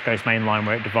the West Coast main line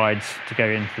where it divides to go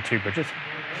into the 2 bridges.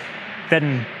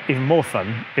 Then, even more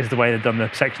fun, is the way they've done the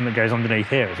section that goes underneath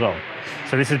here as well.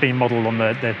 So this has been modelled on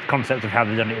the concept of how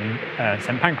they've done it in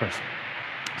St Pancras.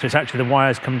 So it's actually the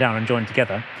wires come down and join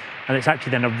together, and it's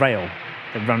actually then a rail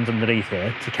that runs underneath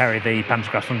here to carry the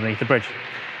pantographs underneath the bridge.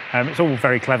 It's all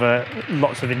very clever,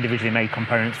 lots of individually made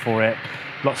components for it,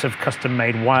 lots of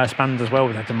custom-made wire spans as well.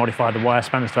 We've had to modify the wire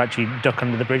spans to actually duck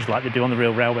under the bridge like they do on the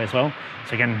real railway as well.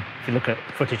 So again, if you look at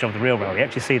footage of the real railway, you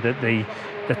actually see that the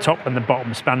top and the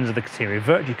bottom spans of the Cathedral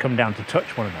virtually come down to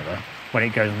touch one another when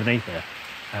it goes underneath there.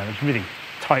 It's really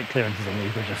tight clearances on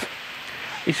these bridges.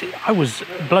 You see, I was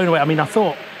blown away. I mean, I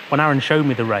thought when Aaron showed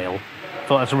me the rail, I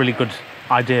thought that's a really good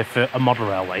idea for a model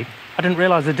railway. I didn't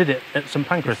realise they did it at St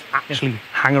Pancras, actually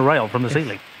hang a rail from the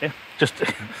ceiling. Yeah. Just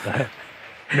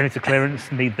minutes of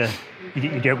clearance, you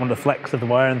don't want the flex of the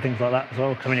wire and things like that as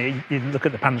well. I mean, you look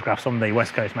at the pantographs on the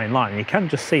West Coast main line, and you can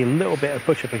just see a little bit of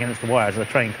push-up against the wire as the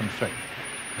train comes through.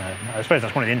 I suppose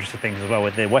that's one of the interesting things as well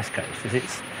with the West Coast, is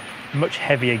it's much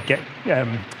heavier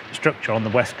structure on the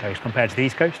West Coast compared to the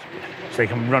East Coast. So they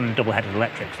can run double-headed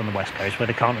electrics on the West Coast where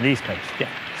they can't on the East Coast. Yeah.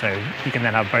 So you can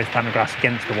then have both pantographs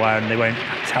against the wire and they won't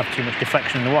have too much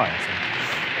deflection in the wire. So.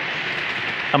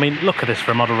 I mean, look at this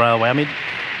for a model railway. I mean,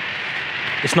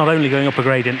 it's not only going up a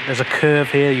gradient, there's a curve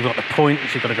here, you've got the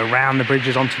points, you've got to go round the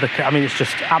bridges onto the curve. I mean, it's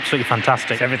just absolutely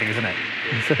fantastic. It's everything, isn't it?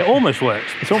 It almost works.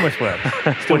 It's almost worked.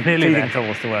 Still nearly teething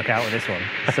troubles to work out with this one.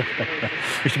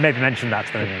 We should maybe mention that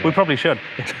to them. We probably should.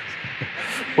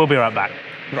 We'll be right back.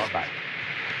 Right back.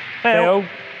 Hey-o.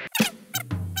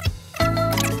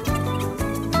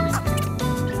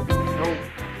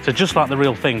 So just like the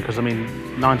real thing, because I mean,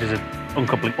 90s are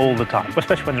uncoupling all the time. Well,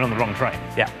 especially when they're on the wrong train.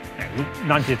 Yeah.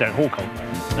 90s don't haul coal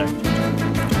trains, so.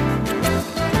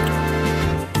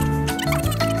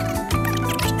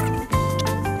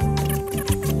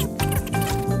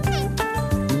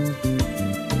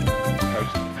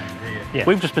 Yeah.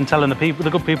 We've just been telling the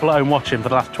good people at home watching for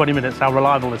the last 20 minutes how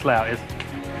reliable this layout is.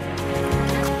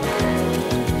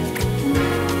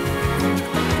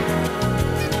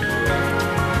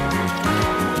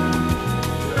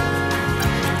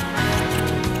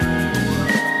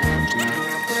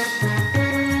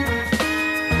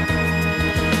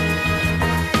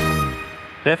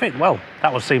 Perfect. Well,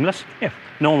 that was seamless. Yeah.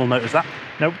 No one will notice that.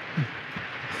 Nope.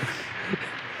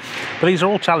 But these are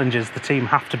all challenges the team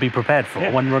have to be prepared for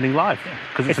when running live,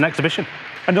 because it's an exhibition.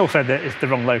 And also, it's the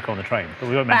wrong loco on the train, but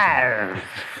we won't mention that.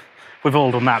 We've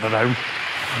all done that at home.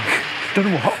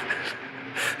 Done what?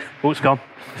 Oh, it's gone.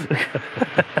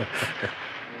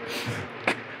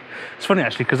 It's funny,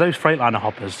 actually, because those Freightliner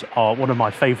hoppers are one of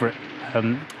my favourite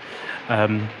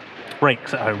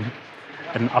brakes at home.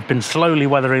 And I've been slowly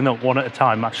weathering up one at a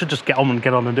time. I should just get on and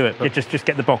do it. But yeah, just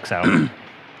get the box out.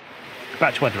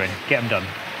 Batch weathering, get them done.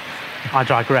 I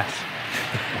digress.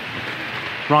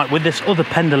 Right, with this other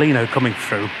Pendolino coming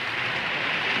through,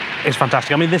 it's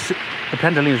fantastic. I mean, the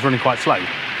Pendolino is running quite slow,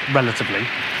 relatively,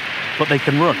 but they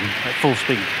can run at full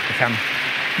speed. They can,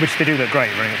 which they do look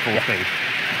great running at full speed.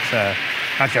 So,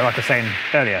 actually, like I was saying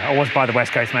earlier, I was by the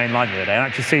West Coast main line the other day, and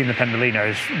actually seeing the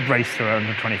Pendolinos race through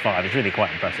 125 is really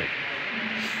quite impressive.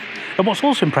 And what's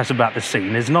also impressive about this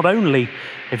scene is not only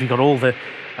have you got all the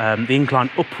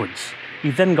incline upwards,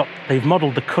 they've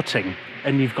modelled the cutting,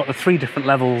 and you've got the 3 different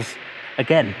levels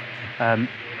again,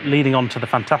 leading on to the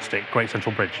fantastic Great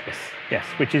Central Bridge. Yes,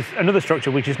 which is another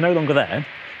structure which is no longer there.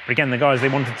 But again, the guys, they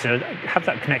wanted to have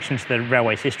that connection to the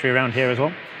railway's history around here as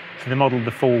well. So they modelled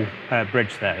the full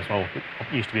bridge there as well.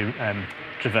 It used to be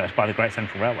traversed by the Great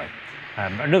Central Railway.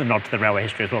 Another nod to the railway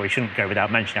history as well, we shouldn't go without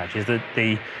mentioning actually, is that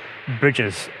the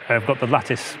bridges have got the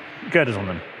lattice girders on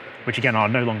them, which again are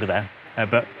no longer there,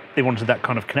 but they wanted that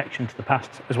kind of connection to the past,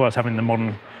 as well as having the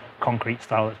modern concrete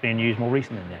style that's being used more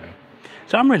recently in the area.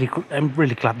 So I'm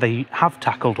really glad they have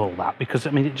tackled all that, because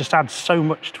I mean it just adds so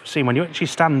much to a scene when you actually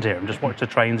stand here and just watch the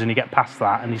trains and you get past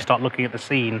that and you start looking at the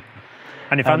scene.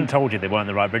 And if I hadn't told you they weren't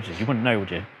the right bridges, you wouldn't know,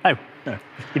 would you? No.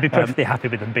 You'd be perfectly happy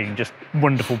with them being just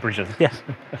wonderful bridges. Yes.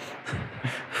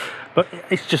 But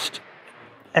it's just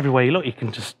everywhere you look, you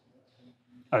can just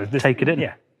take it in.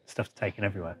 Yeah, stuff's taken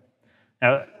everywhere.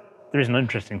 Now, there is an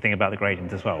interesting thing about the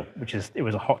gradient as well, which is it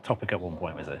was a hot topic at one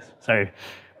point, was this. So,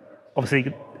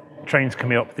 obviously, trains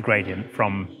coming up the gradient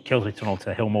from Kilsley Tunnel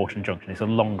to Hillmorton Junction is a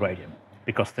long gradient,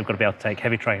 because they've got to be able to take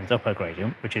heavy trains up a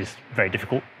gradient, which is very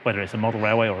difficult, whether it's a model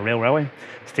railway or a real railway.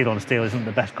 Steel on steel isn't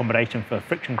the best combination for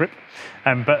friction grip.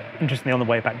 But interestingly, on the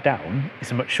way back down,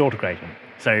 it's a much shorter gradient.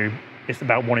 So it's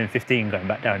about 1 in 15 going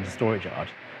back down into the storage yard.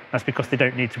 That's because they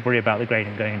don't need to worry about the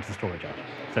gradient going into the storage yard.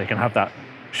 So they can have that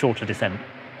shorter descent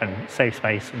and save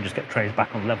space and just get trains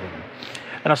back on level.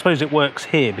 And I suppose it works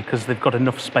here because they've got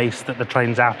enough space that the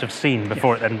train's out of scene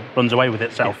before it then runs away with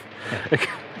itself. Yeah.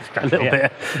 A little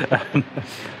bit.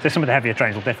 So some of the heavier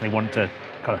trains will definitely want to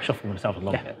kind of shuffle themselves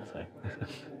along a bit. So.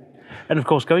 And of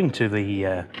course, going to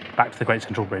the back to the Great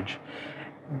Central Bridge,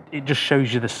 it just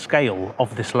shows you the scale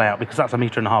of this layout, because that's 1.5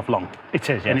 meters long. It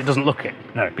is, yes. And it doesn't look it.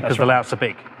 No, because the layouts are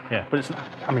big. Yeah. But it's,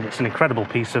 I mean, it's an incredible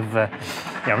piece of. Yeah,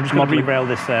 I'm just going to re-rail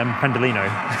this Pendolino.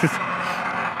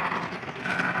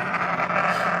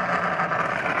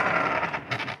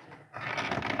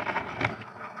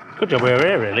 Good job we were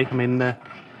here, really. I mean.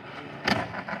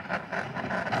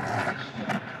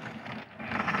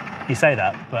 You say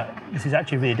that, but this is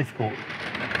actually really difficult.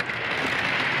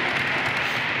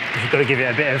 You've got to give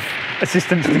it a bit of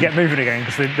assistance to get moving again,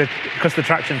 because the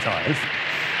traction tyres,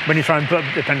 when you try and put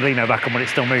the Pendolino back on when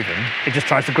it's still moving, it just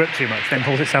tries to grip too much, then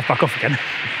pulls itself back off again.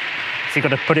 So you've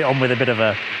got to put it on with a bit of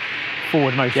a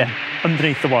forward motion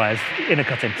underneath the wires, inner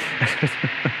cutting.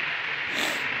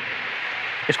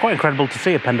 It's quite incredible to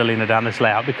see a Pendolino down this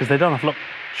layout, because they don't have to look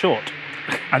short.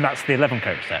 And that's the 11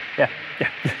 coach set. Yeah. Yeah.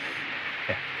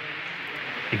 Yeah.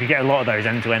 You could get a lot of those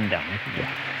end to end down.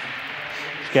 Yeah.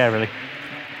 Scarily.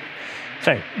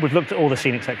 So we've looked at all the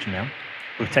scenic section now.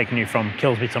 We've taken you from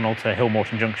Kilsby Tunnel to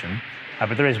Hillmorton Junction,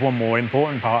 but there is one more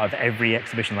important part of every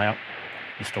exhibition layout: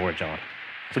 the storage yard.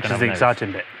 Which is the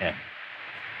exciting bit. Yeah.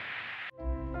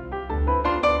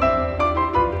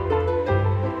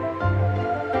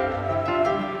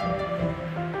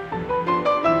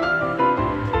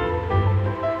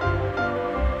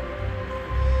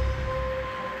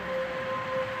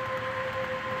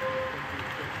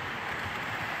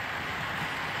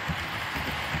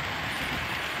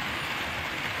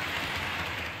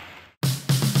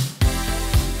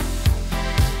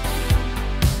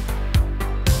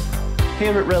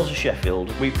 Here at Rails of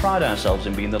Sheffield, we pride ourselves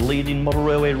in being the leading model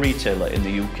railway retailer in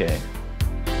the UK.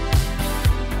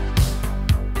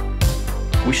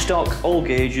 We stock all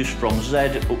gauges from Z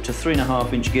up to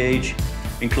 3.5-inch gauge,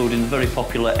 including the very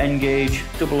popular N gauge,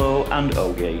 00 and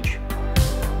O gauge.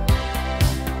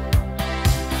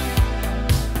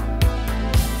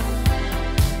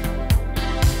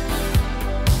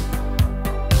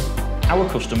 Our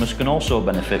customers can also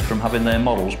benefit from having their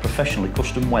models professionally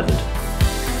custom weathered.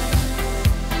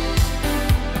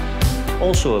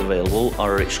 Also available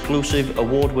are our exclusive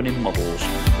award-winning models.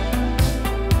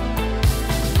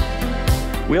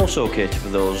 We also cater for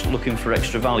those looking for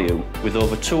extra value, with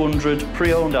over 200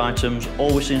 pre-owned items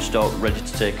always in stock ready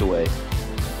to take away.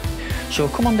 So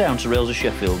come on down to Rails of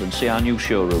Sheffield and see our new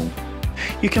showroom.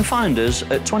 You can find us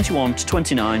at 21 to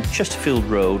 29 Chesterfield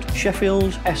Road,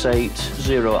 Sheffield, S8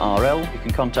 0RL. You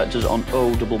can contact us on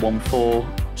 0114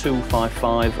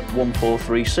 255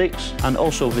 1436 and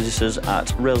also visit us at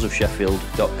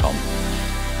railsofsheffield.com.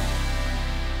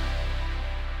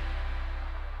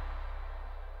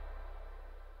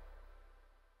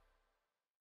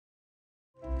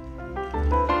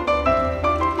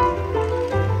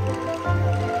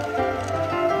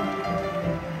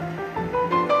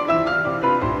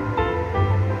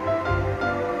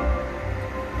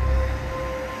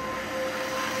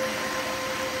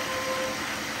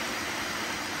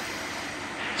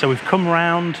 So we've come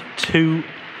round to,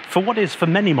 for what is for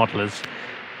many modellers,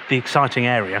 the exciting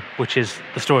area, which is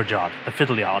the storage yard, the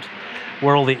fiddle yard,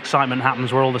 where all the excitement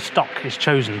happens, where all the stock is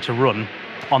chosen to run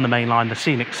on the main line, the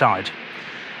scenic side.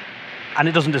 And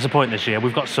it doesn't disappoint this year.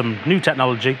 We've got some new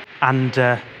technology and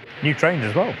new trains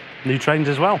as well. New trains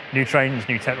as well. New trains,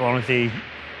 new technology,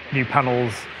 new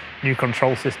panels, new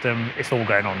control system. It's all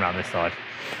going on around this side.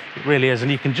 It really is. And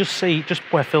you can just see, just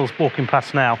where Phil's walking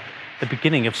past now, the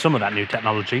beginning of some of that new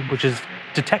technology, which is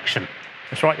detection.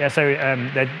 That's right, yeah. So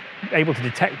they're able to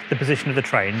detect the position of the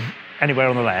train anywhere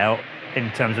on the layout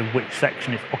in terms of which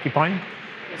section it's occupying.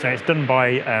 So it's done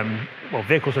by, well,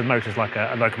 vehicles with motors like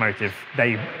a locomotive.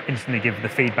 They instantly give the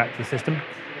feedback to the system.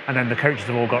 And then the coaches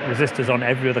have all got resistors on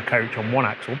every other coach on one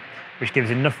axle, which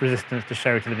gives enough resistance to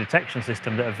show to the detection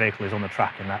system that a vehicle is on the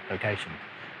track in that location.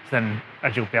 So then,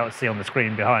 as you'll be able to see on the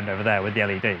screen behind over there with the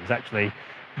LEDs, actually,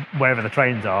 wherever the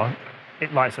trains are,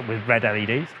 it lights up with red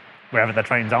LEDs. Wherever the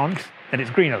trains aren't, then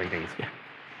it's green LEDs. Yeah.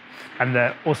 And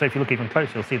also, if you look even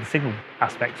closer, you'll see the signal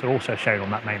aspects are also shown on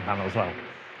that main panel as well.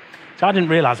 So I didn't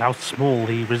realise how small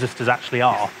the resistors actually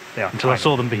are until I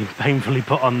saw them being painfully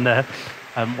put on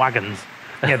wagons.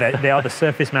 Yeah, they are the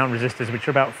surface mount resistors, which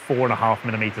are about 4.5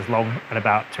 millimetres long and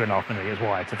about 2.5 millimetres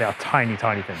wide. So they are tiny,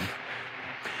 tiny things.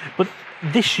 But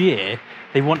this year,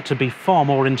 they want to be far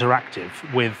more interactive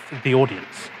with the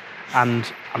audience.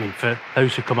 And I mean, for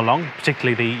those who come along,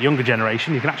 particularly the younger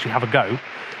generation, you can actually have a go.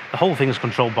 The whole thing is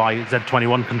controlled by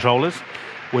Z21 controllers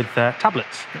with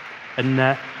tablets.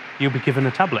 And you'll be given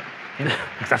a tablet. Yeah,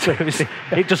 exactly. So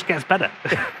it just gets better.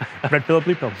 Red pill or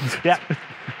blue pill. Yeah.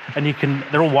 and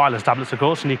they're all wireless tablets, of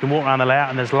course, and you can walk around the layout,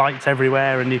 and there's lights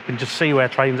everywhere, and you can just see where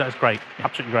trains are. It's great,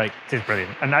 absolutely great. It is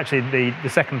brilliant. And actually, the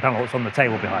second panel that's on the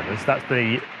table behind us, that's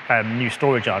the new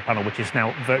storage yard panel, which is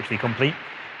now virtually complete.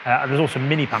 And there's also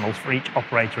mini panels for each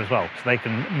operator as well, so they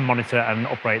can monitor and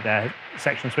operate their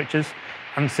section switches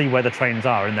and see where the trains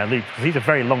are in their loops, because these are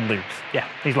very long loops. Yeah.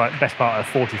 These are like best part of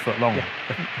 40 foot long. Yeah.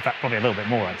 In fact, probably a little bit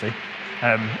more, actually.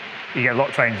 You get a lot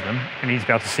of trains in them, and you need to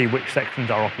be able to see which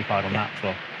sections are occupied on that as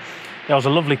well. There was a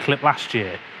lovely clip last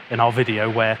year in our video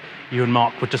where you and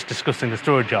Mark were just discussing the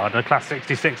storage yard, and a Class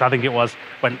 66, I think it was,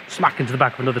 went smack into the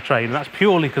back of another train, and that's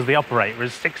purely because the operator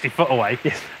is 60 foot away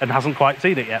and hasn't quite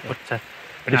seen it yet. But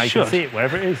now you can see it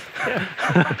wherever it is.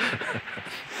 Yeah.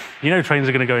 You know trains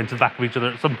are going to go into the back of each other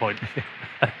at some point.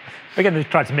 Again, they've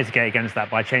tried to mitigate against that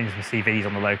by changing the CVs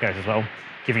on the locos as well,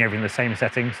 giving everything the same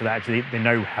settings so that actually they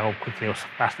know how quickly or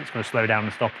fast it's going to slow down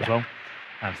and stop as well.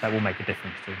 So that will make a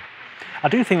difference too. I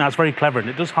do think that's very clever, and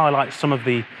it does highlight some of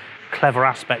the clever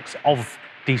aspects of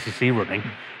DCC running,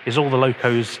 is all the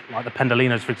locos, like the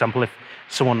Pendolinos, for example, if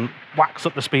someone whacks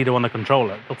up the speedo on the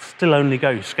controller, they'll still only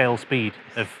go scale speed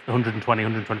of 120,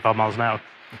 125 miles an hour.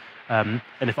 And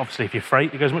obviously if you're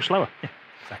freight, it goes much slower. Yeah,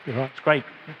 exactly right. It's great.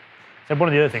 So one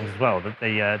of the other things as well, that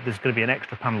there's going to be an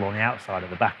extra panel on the outside at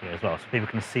the back here as well, so people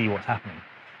can see what's happening.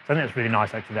 So I think that's really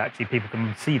nice, actually, that actually people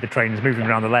can see the trains moving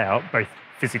around the layout, both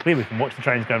physically, we can watch the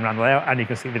trains going around the layout, and you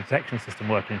can see the detection system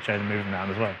working and show them moving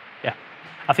around as well. Yeah.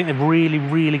 I think they've really,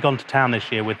 really gone to town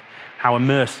this year with how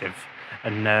immersive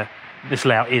and this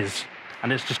layout is,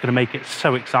 and it's just going to make it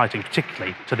so exciting,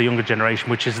 particularly to the younger generation,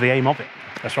 which is the aim of it.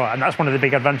 That's right, and that's one of the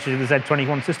big advantages of the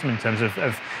Z21 system in terms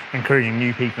of encouraging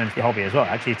new people into the hobby as well.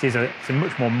 Actually, it's a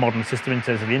much more modern system in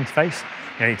terms of the interface.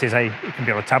 You know, it can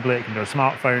be on a tablet, it can be on a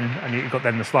smartphone, and you've got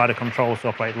then the slider controls to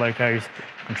operate locos,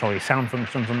 control your sound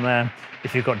functions on there.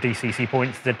 If you've got DCC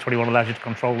points, Z21 allows you to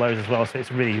control those as well, so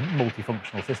it's a really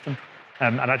multifunctional system.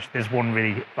 And actually, there's one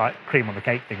really cream on the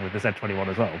cake thing with the Z21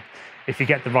 as well. If you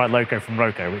get the right loco from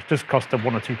Roco, which does cost £1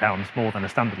 or £2 more than a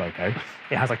standard loco,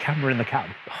 it has a camera in the cab.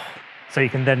 So you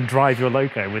can then drive your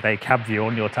loco with a cab view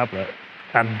on your tablet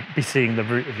and be seeing the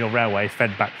route of your railway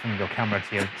fed back from your camera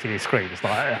to your screen. It's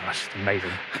that's just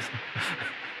amazing.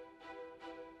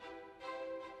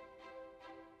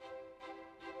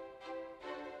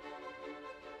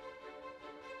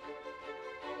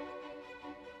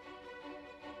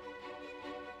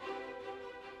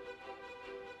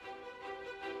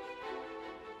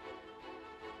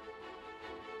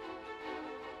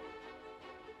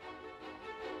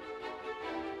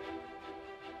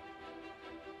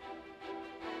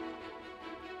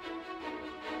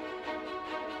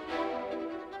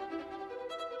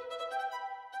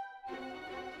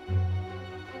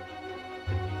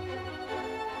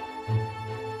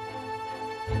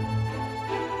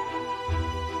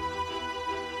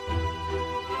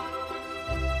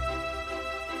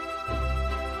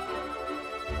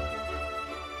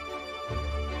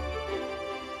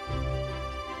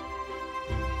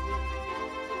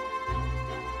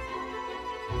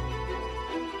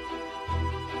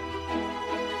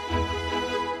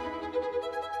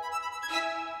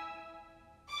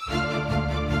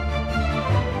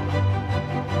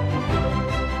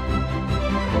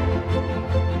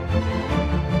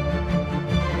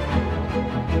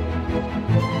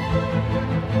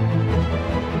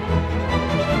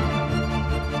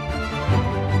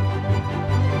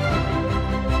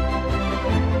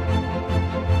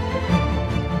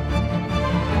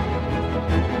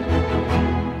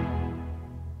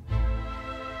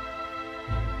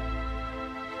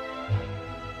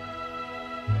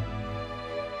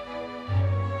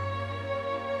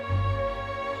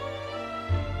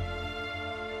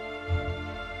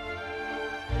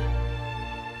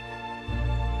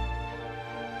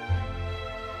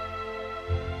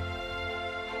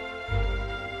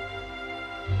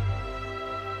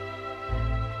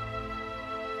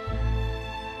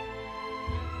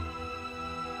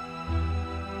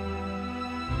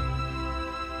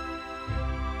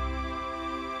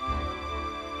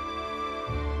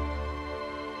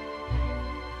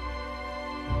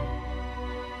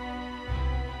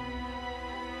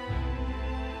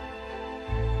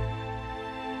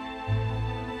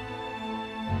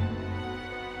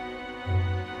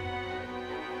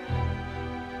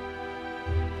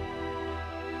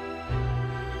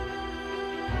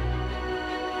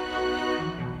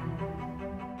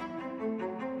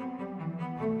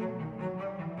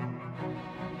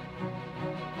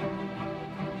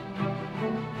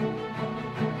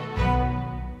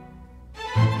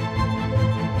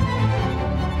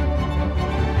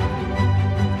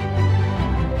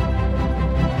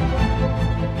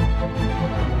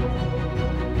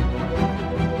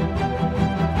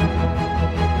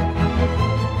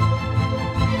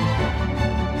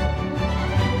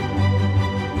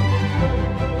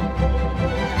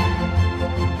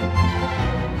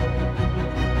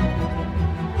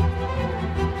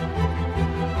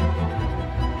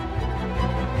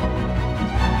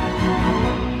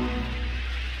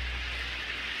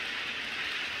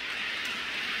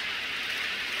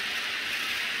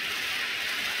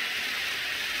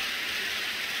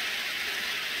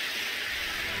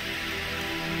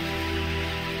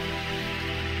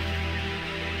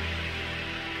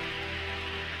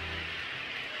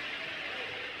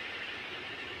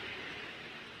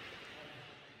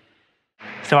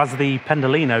 So as the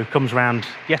Pendolino comes round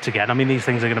yet again, I mean, these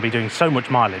things are going to be doing so much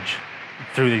mileage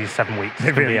through these 7 weeks.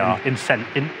 They really are.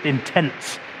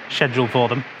 Intense schedule for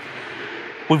them.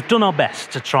 We've done our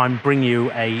best to try and bring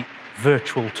you a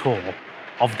virtual tour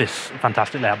of this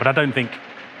fantastic layout, but I don't think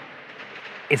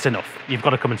it's enough. You've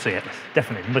got to come and see it.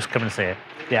 Definitely, must come and see it.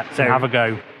 Yeah, so have a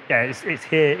go. Yeah, it's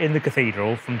here in the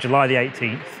cathedral from July the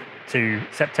 18th to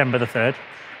September the 3rd.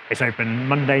 It's open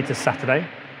Monday to Saturday,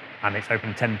 and it's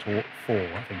open 10 to 4.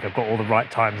 I think I've got all the right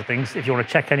times and things. If you want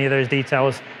to check any of those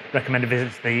details, recommend a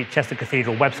visit to the Chester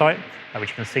Cathedral website, which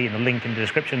you can see in the link in the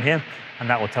description here, and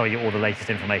that will tell you all the latest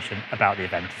information about the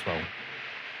event as well.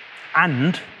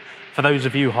 And for those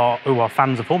of you who are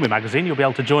fans of Hornby Magazine, you'll be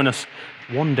able to join us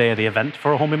one day of the event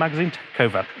for a Hornby Magazine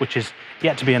takeover, which is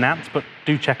yet to be announced, but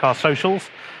do check our socials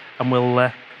and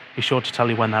we'll be sure to tell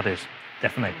you when that is.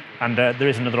 Definitely. And there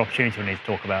is another opportunity we need to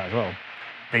talk about as well.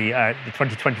 The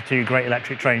 2022 Great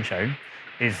Electric Train Show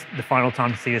is the final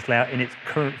time to see this layout in its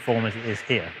current form as it is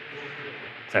here.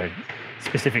 So,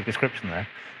 specific description there.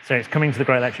 So it's coming to the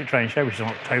Great Electric Train Show, which is on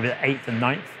October the 8th and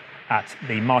 9th at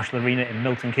the Marshall Arena in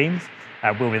Milton Keynes.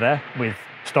 We'll be there with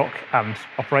stock and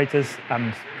operators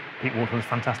and Pete Waterman's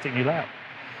fantastic new layout.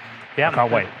 Yeah, I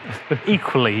can't wait.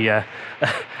 Equally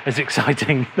as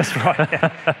exciting. That's right.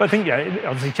 Yeah. But I think,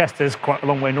 obviously Chester's quite a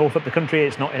long way north up the country.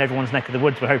 It's not in everyone's neck of the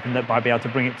woods. We're hoping that by being able to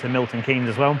bring it to Milton Keynes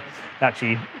as well,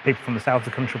 actually people from the south of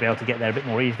the country will be able to get there a bit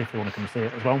more easily if they want to come see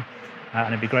it as well. And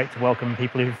it'd be great to welcome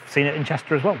people who've seen it in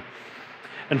Chester as well.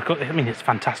 And I mean, it's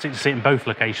fantastic to see it in both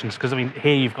locations because I mean,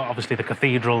 here you've got obviously the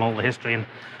cathedral and all the history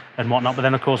and whatnot, but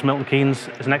then of course Milton Keynes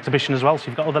is an exhibition as well, so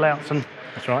you've got all the layouts and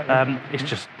that's right. It's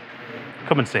just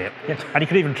come and see it. Yeah. And you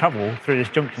could even travel through this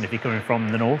junction if you're coming from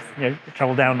the north.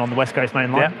 Travel down on the West Coast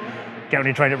Main Line, get on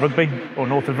your train at Rugby or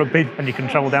north of Rugby, and you can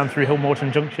travel down through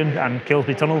Hillmorton Junction and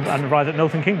Kilsby Tunnel and arrive at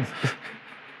Milton Keynes.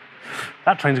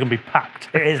 That train's going to be packed.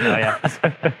 It is now,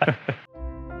 yeah.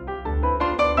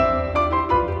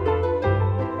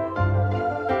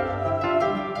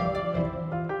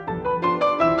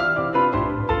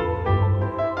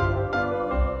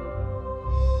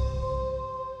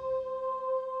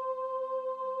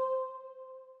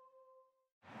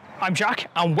 I'm Jack,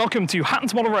 and welcome to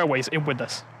Hatton's Model Railways in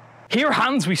Widnes. Here at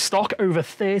Hatton's, we stock over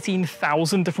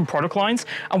 13,000 different product lines,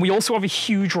 and we also have a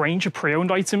huge range of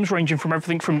pre-owned items ranging from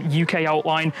everything from UK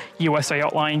outline, USA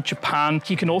outline, Japan.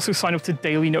 You can also sign up to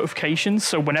daily notifications,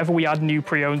 so whenever we add new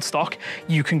pre-owned stock,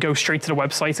 you can go straight to the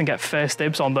website and get first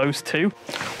dibs on those too.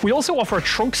 We also offer a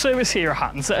trunk service here at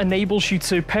Hatton's that enables you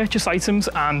to purchase items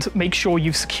and make sure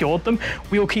you've secured them.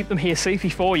 We'll keep them here safely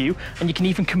for you, and you can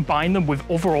even combine them with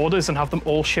other orders and have them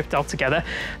all shipped out together.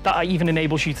 That even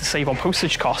enables you to save on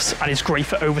postage costs, and it's great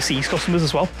for overseas customers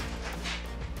as well.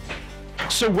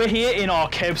 So we're here in our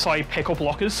curbside pickup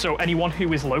lockers, so anyone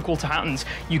who is local to Hatton's,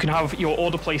 you can have your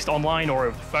order placed online or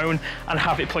over the phone and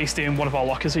have it placed in one of our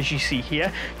lockers as you see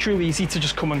here. Truly easy to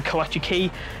just come and collect your key,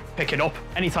 pick it up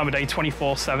any time of day,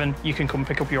 24/7, you can come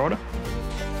pick up your order.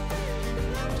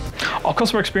 Our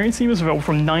customer experience team is available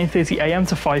from 9:30 AM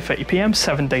to 5:30 PM,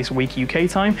 7 days a week UK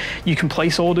time. You can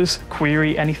place orders,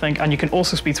 query anything, and you can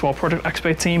also speak to our product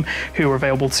expert team who are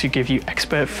available to give you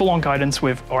expert full-on guidance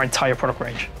with our entire product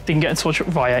range. You can get in touch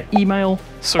via email,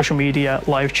 social media,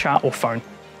 live chat, or phone.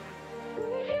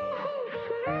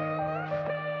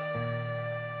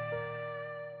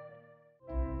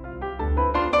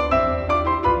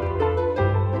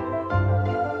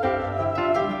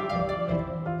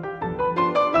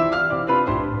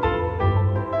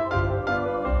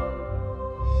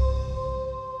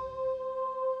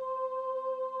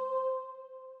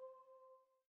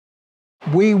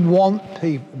 We want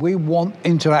people, we want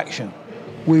interaction.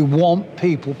 We want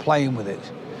people playing with it.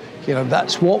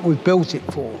 That's what we've built it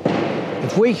for.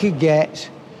 If we could get,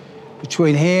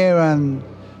 between here and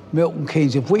Milton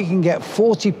Keynes, if we can get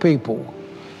 40 people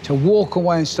to walk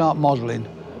away and start modelling,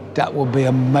 that would be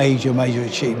a major, major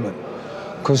achievement.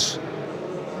 Because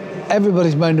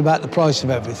everybody's moaning about the price of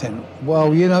everything.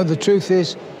 Well, the truth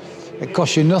is, it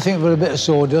costs you nothing for a bit of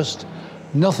sawdust,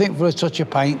 nothing for a touch of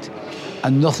paint,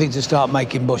 and nothing to start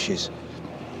making bushes.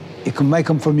 You can make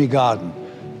them from your garden,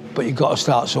 but you've got to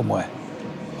start somewhere.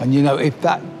 And if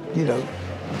that,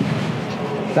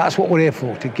 that's what we're here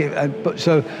for, to give. But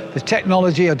so the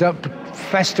technology, I don't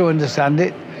profess to understand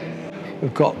it.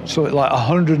 We've got sort of like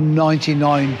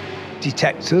 199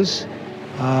 detectors,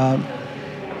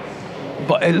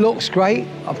 but it looks great.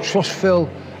 I trust Phil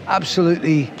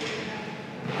absolutely,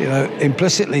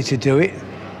 implicitly to do it.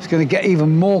 It's going to get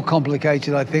even more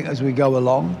complicated, I think, as we go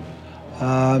along.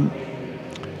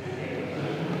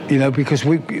 Because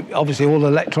we obviously all the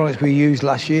electronics we used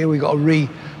last year, we've got to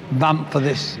vamp for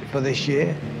this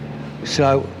year.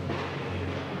 So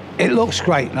it looks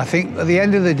great, and I think at the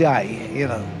end of the day, you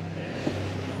know,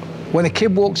 when a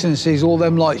kid walks in and sees all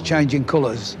them lights changing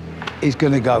colours, he's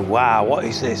going to go, wow, what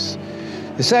is this?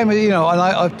 The same as, you know, and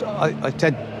I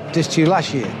said this to you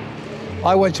last year.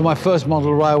 I went to my first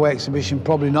model railway exhibition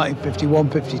probably 1951,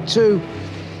 52,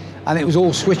 and it was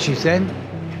all switches then,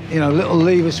 you know, little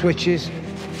lever switches.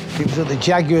 It was at the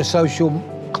Jaguar Social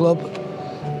Club,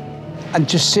 and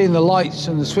just seeing the lights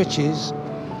and the switches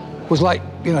was like,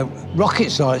 you know, rocket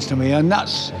science to me, and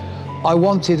that's, I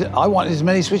wanted as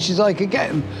many switches as I could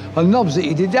get, and knobs that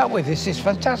you did that with. This is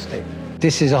fantastic.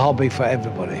 This is a hobby for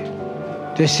everybody.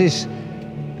 This is,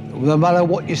 no matter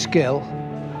what your skill,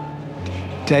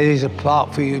 there is a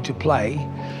part for you to play,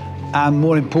 and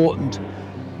more important,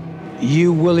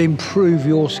 you will improve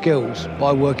your skills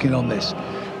by working on this.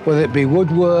 Whether it be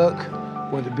woodwork,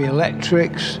 whether it be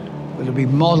electrics, whether it be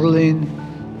modelling,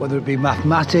 whether it be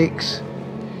mathematics.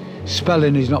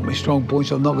 Spelling is not my strong point,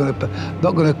 so I'm not going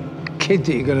to kid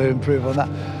that you're going to improve on that.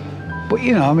 But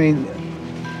you know, I mean,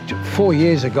 4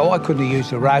 years ago I couldn't have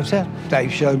used a router.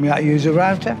 Dave showed me how to use a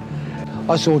router.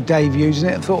 I saw Dave using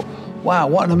it and thought, wow,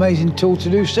 what an amazing tool to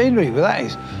do scenery with that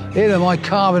is. Here am I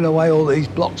carving away all these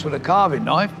blocks with a carving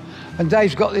knife, and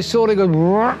Dave's got this sort of goes,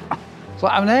 it's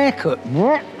like having a haircut.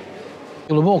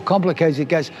 The more complicated it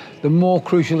gets, the more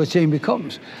crucial a team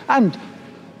becomes. And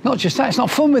not just that, it's not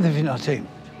fun with in our team.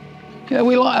 You know,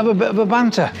 we like to have a bit of a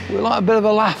banter. We like a bit of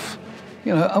a laugh,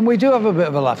 you know, and we do have a bit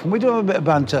of a laugh, and we do have a bit of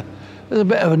banter. There's a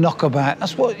bit of a knockabout.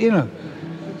 That's what, you know,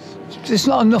 it's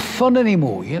not enough fun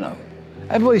anymore, you know.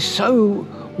 Everybody's so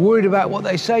worried about what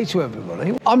they say to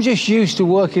everybody. I'm just used to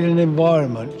working in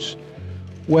environments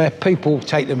where people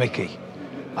take the mickey,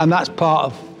 and that's part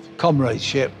of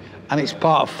comradeship, and it's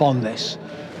part of fondness,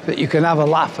 that you can have a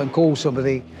laugh and call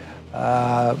somebody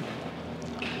a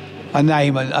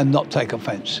name and not take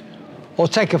offence. Or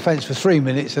take offence for 3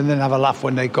 minutes and then have a laugh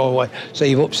when they go away, so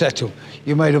you've upset them.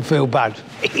 You made them feel bad.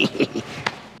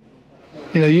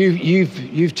 You know,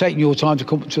 you've taken your time to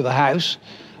come to the house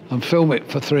and film it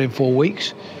for 3 and 4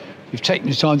 weeks. You've taken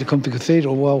your time to come to the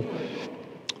cathedral. Well,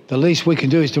 the least we can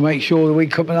do is to make sure that we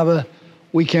come and have a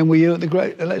weekend with you at the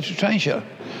Great Electric Train Show.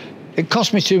 It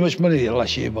cost me too much money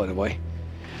last year, by the way.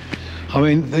 I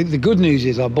mean, the good news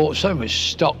is I bought so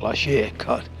much stock last year,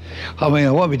 God. I mean,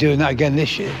 I won't be doing that again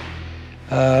this year.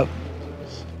 But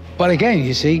again,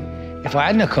 you see, if I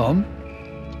hadn't come,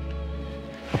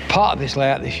 a part of this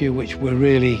layout this year, which we're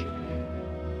really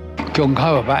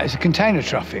gung-ho about, is the container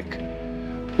traffic.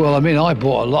 Well, I mean, I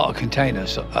bought a lot of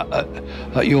containers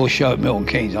at your show at Milton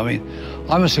Keynes. I mean,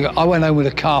 I went home with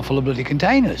a car full of bloody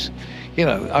containers. You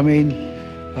know, I mean,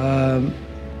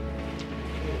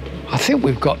 I think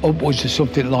we've got upwards of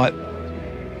something like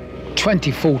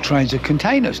 20 full trains of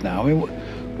containers now. I mean,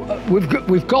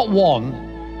 we've got one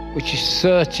which is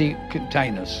 30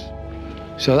 containers.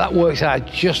 So that works out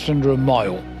just under a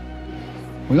mile.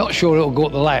 We're not sure it'll go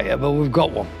up the layer, but we've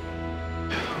got one.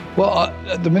 Well,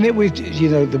 at the minute, you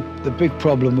know, the big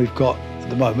problem we've got at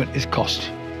the moment is cost.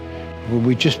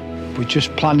 We're just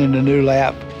planning a new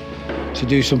layout to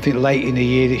do something late in the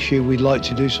year this year. We'd like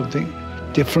to do something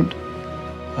different.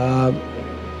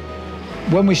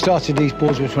 When we started, these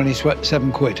boards were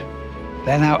 27 quid.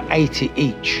 They're now 80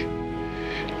 each.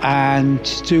 And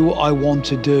to do what I want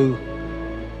to do,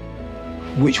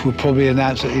 which we'll probably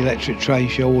announce at the Electric Train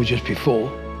Show or just before,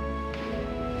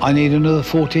 I need another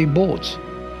 14 boards.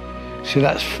 So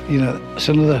that's, you know, it's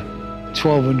another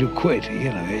 1,200 quid, you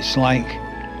know, it's like,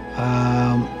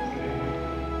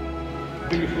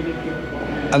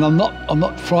 and I'm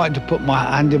not frightened to put my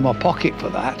hand in my pocket for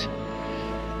that,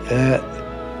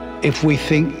 if we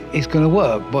think it's going to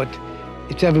work, but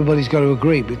it's everybody's got to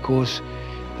agree, because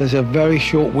there's a very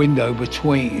short window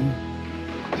between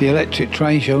the Electric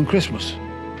Train Show and Christmas.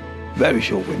 Very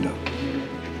short window.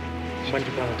 When do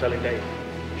you plan on telling Dave?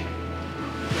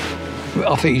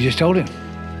 I think you just told him.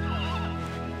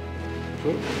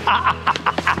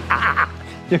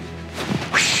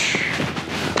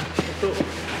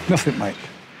 Nothing, mate.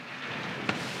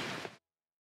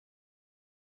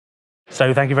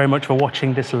 So thank you very much for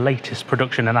watching this latest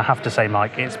production, and I have to say,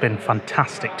 Mike, it's been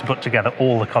fantastic to put together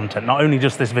all the content, not only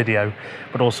just this video,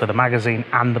 but also the magazine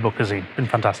and the bookazine. It's been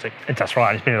fantastic. That's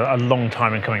right, it's been a long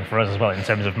time in coming for us as well in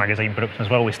terms of magazine production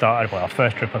as well. We started, well, our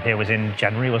first trip up here was in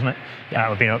January, wasn't it? Yeah,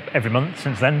 we've been up every month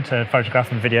since then to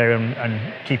photograph and video and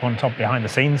keep on top behind the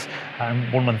scenes.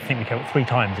 1 month, I think we came up 3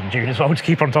 times in June as well to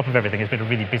keep on top of everything. It's been a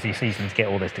really busy season to get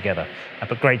all this together,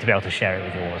 but great to be able to share it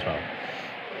with you all as well.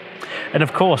 And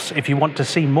of course, if you want to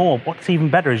see more, what's even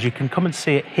better is you can come and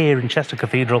see it here in Chester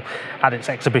Cathedral at its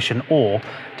exhibition, or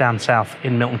down south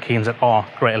in Milton Keynes at our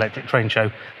Great Electric Train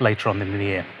Show later on in the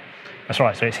year. That's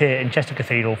right, so it's here in Chester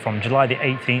Cathedral from July the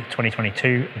 18th,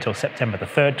 2022 until September the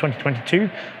 3rd, 2022.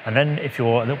 And then if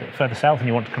you're a little bit further south and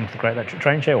you want to come to the Great Electric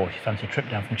Train Show, or if you fancy a trip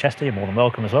down from Chester, you're more than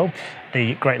welcome as well.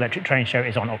 The Great Electric Train Show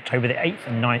is on October the 8th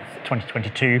and 9th,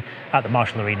 2022 at the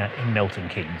Marshall Arena in Milton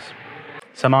Keynes.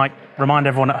 So Mike, remind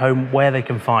everyone at home where they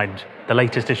can find the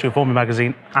latest issue of Hornby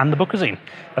Magazine and the Bookazine.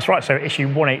 That's right, so issue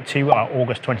 182, our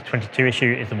August 2022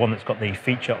 issue, is the one that's got the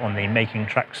feature on the Making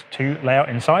Tracks 2 layout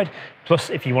inside. Plus,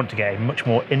 if you want to get a much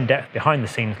more in-depth,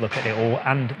 behind-the-scenes look at it all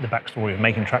and the backstory of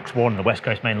Making Tracks 1, the West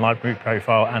Coast Main Library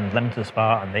profile, and Lemon to the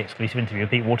Spa, and the exclusive interview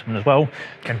with Pete Waterman as well,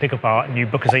 you can pick up our new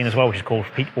Bookazine as well, which is called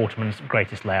Pete Watermans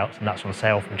Greatest Layouts, and that's on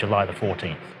sale from July the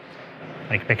 14th.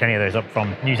 You can pick any of those up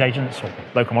from newsagents or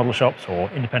local model shops or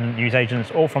independent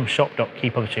newsagents, or from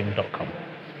shop.keypublishing.com.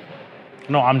 You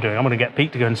know what I'm doing? I'm going to get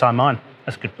Pete to go and sign mine.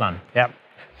 That's a good plan. Yeah.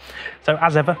 So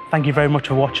as ever, thank you very much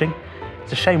for watching.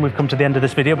 It's a shame we've come to the end of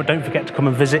this video, but don't forget to come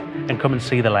and visit and come and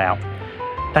see the layout.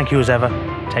 Thank you as ever.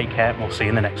 Take care, and we'll see you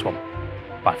in the next one.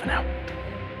 Bye for now.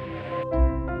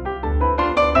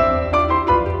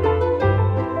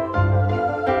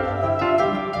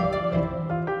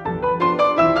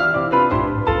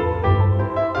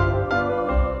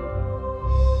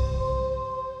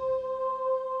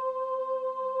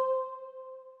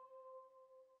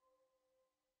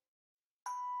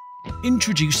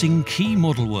 Introducing Key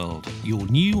Model World, your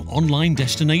new online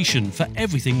destination for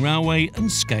everything railway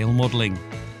and scale modelling.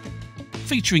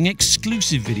 Featuring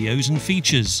exclusive videos and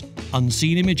features,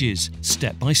 unseen images,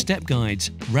 step-by-step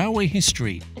guides, railway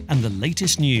history and the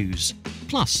latest news.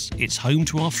 Plus, it's home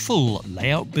to our full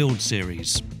layout build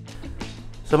series.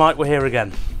 So Mike, we're here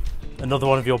again. Another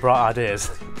one of your bright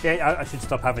ideas. Yeah, I should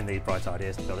stop having these bright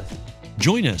ideas, to be honest.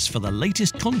 Join us for the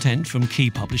latest content from Key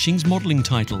Publishing's modelling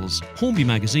titles, Hornby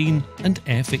Magazine and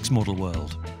Airfix Model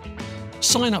World.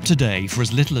 Sign up today for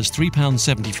as little as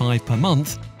 £3.75 per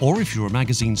month, or if you're a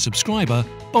magazine subscriber,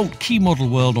 bolt Key Model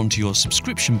World onto your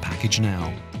subscription package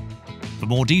now. For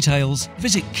more details,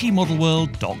 visit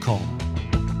keymodelworld.com.